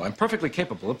still low. I'm perfectly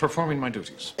capable of performing my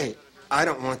duties. Hey, I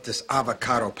don't want this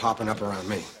avocado popping up around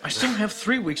me. I still have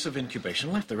 3 weeks of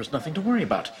incubation left. There is nothing to worry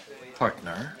about,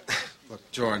 partner.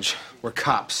 Look, George, we're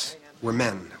cops. We're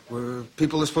men. We're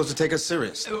people who are supposed to take us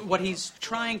serious. What he's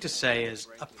trying to say is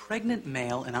a pregnant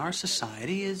male in our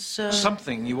society is...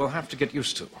 Something you will have to get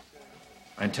used to.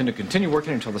 I intend to continue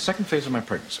working until the 2nd phase of my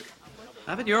pregnancy.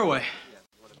 Have it your way.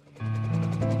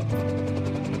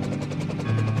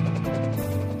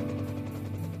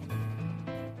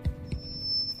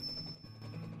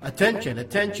 Attention,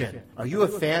 attention. Are you a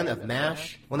fan of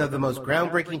MASH, one of the most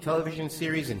groundbreaking television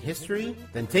series in history?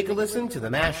 Then take a listen to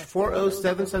the MASH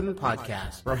 4077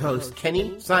 podcast, where hosts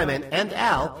Kenny, Simon, and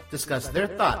Al discuss their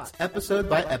thoughts episode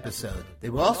by episode. They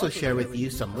will also share with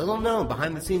you some little-known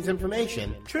behind-the-scenes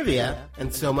information, trivia,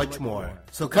 and so much more.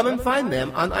 So come and find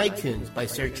them on iTunes by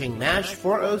searching MASH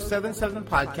 4077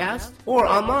 podcast or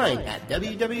online at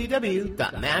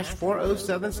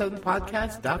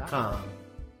www.mash4077podcast.com.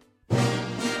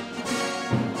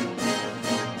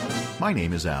 My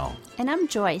name is Al. And I'm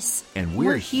Joyce. And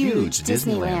we're huge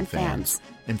Disneyland fans.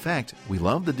 In fact, we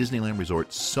love the Disneyland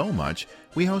Resort so much,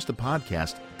 we host a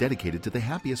podcast dedicated to the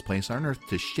happiest place on earth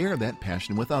to share that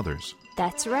passion with others.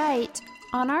 That's right.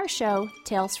 On our show,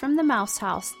 Tales from the Mouse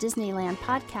House Disneyland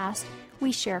podcast,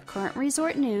 we share current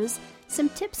resort news, some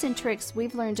tips and tricks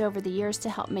we've learned over the years to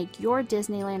help make your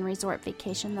Disneyland Resort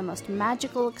vacation the most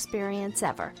magical experience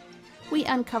ever. We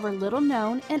uncover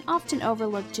little-known and often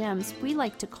overlooked gems we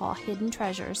like to call hidden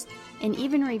treasures, and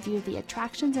even review the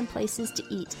attractions and places to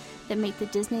eat that make the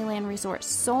Disneyland Resort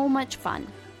so much fun.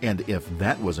 And if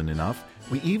that wasn't enough,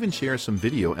 we even share some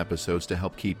video episodes to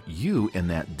help keep you in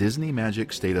that Disney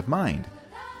magic state of mind.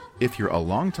 If you're a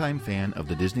longtime fan of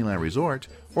the Disneyland Resort,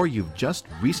 or you've just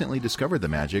recently discovered the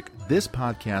magic, this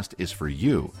podcast is for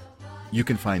you. You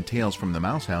can find Tales from the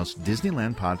Mouse House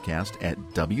Disneyland podcast at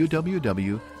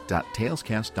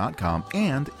www.talescast.com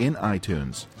and in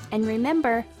iTunes. And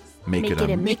remember, make it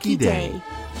a Mickey day.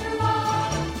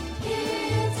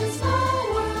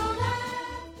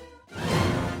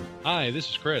 Hi, this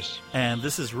is Chris. And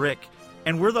this is Rick.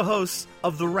 And we're the hosts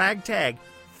of the Ragtag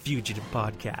Fugitive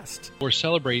Podcast. We're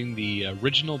celebrating the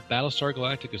original Battlestar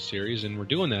Galactica series, and we're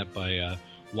doing that by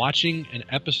watching an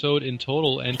episode in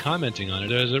total and commenting on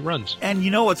it as it runs. And you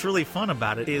know what's really fun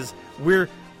about it is we're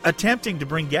attempting to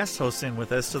bring guest hosts in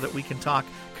with us so that we can talk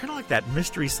kind of like that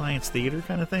Mystery Science Theater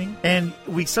kind of thing. And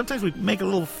sometimes we make a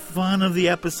little fun of the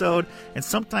episode, and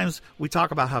sometimes we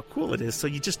talk about how cool it is, so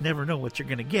you just never know what you're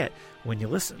going to get when you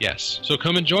listen. Yes. So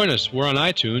come and join us. We're on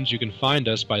iTunes. You can find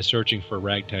us by searching for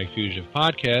Ragtag Fugitive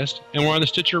Podcast, and we're on the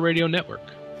Stitcher Radio Network.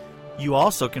 You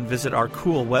also can visit our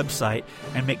cool website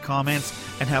and make comments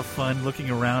and have fun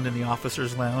looking around in the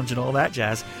officer's lounge and all that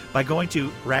jazz by going to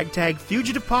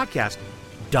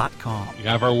ragtagfugitivepodcast.com. You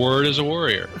have our word as a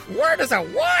warrior. Word as a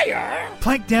warrior!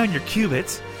 Plank down your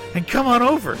cubits and come on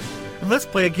over and let's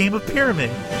play a game of Pyramid.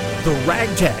 The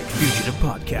Ragtag Fugitive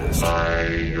Podcast. By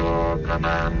your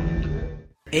command.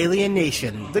 Alien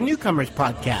Nation, the Newcomers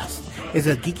Podcast, is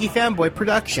a geeky fanboy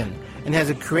production and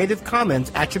has a Creative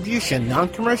Commons Attribution,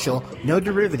 Non-Commercial, No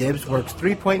Derivatives, Works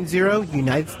 3.0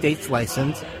 United States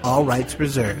license, all rights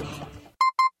reserved.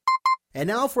 And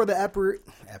now for the what the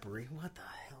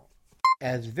hell?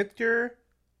 As Victor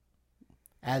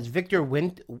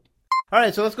went. All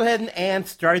right, so let's go ahead and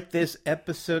start this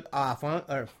episode off.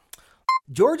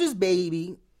 George's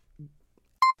baby.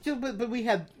 But we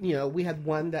had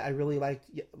one that I really liked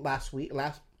last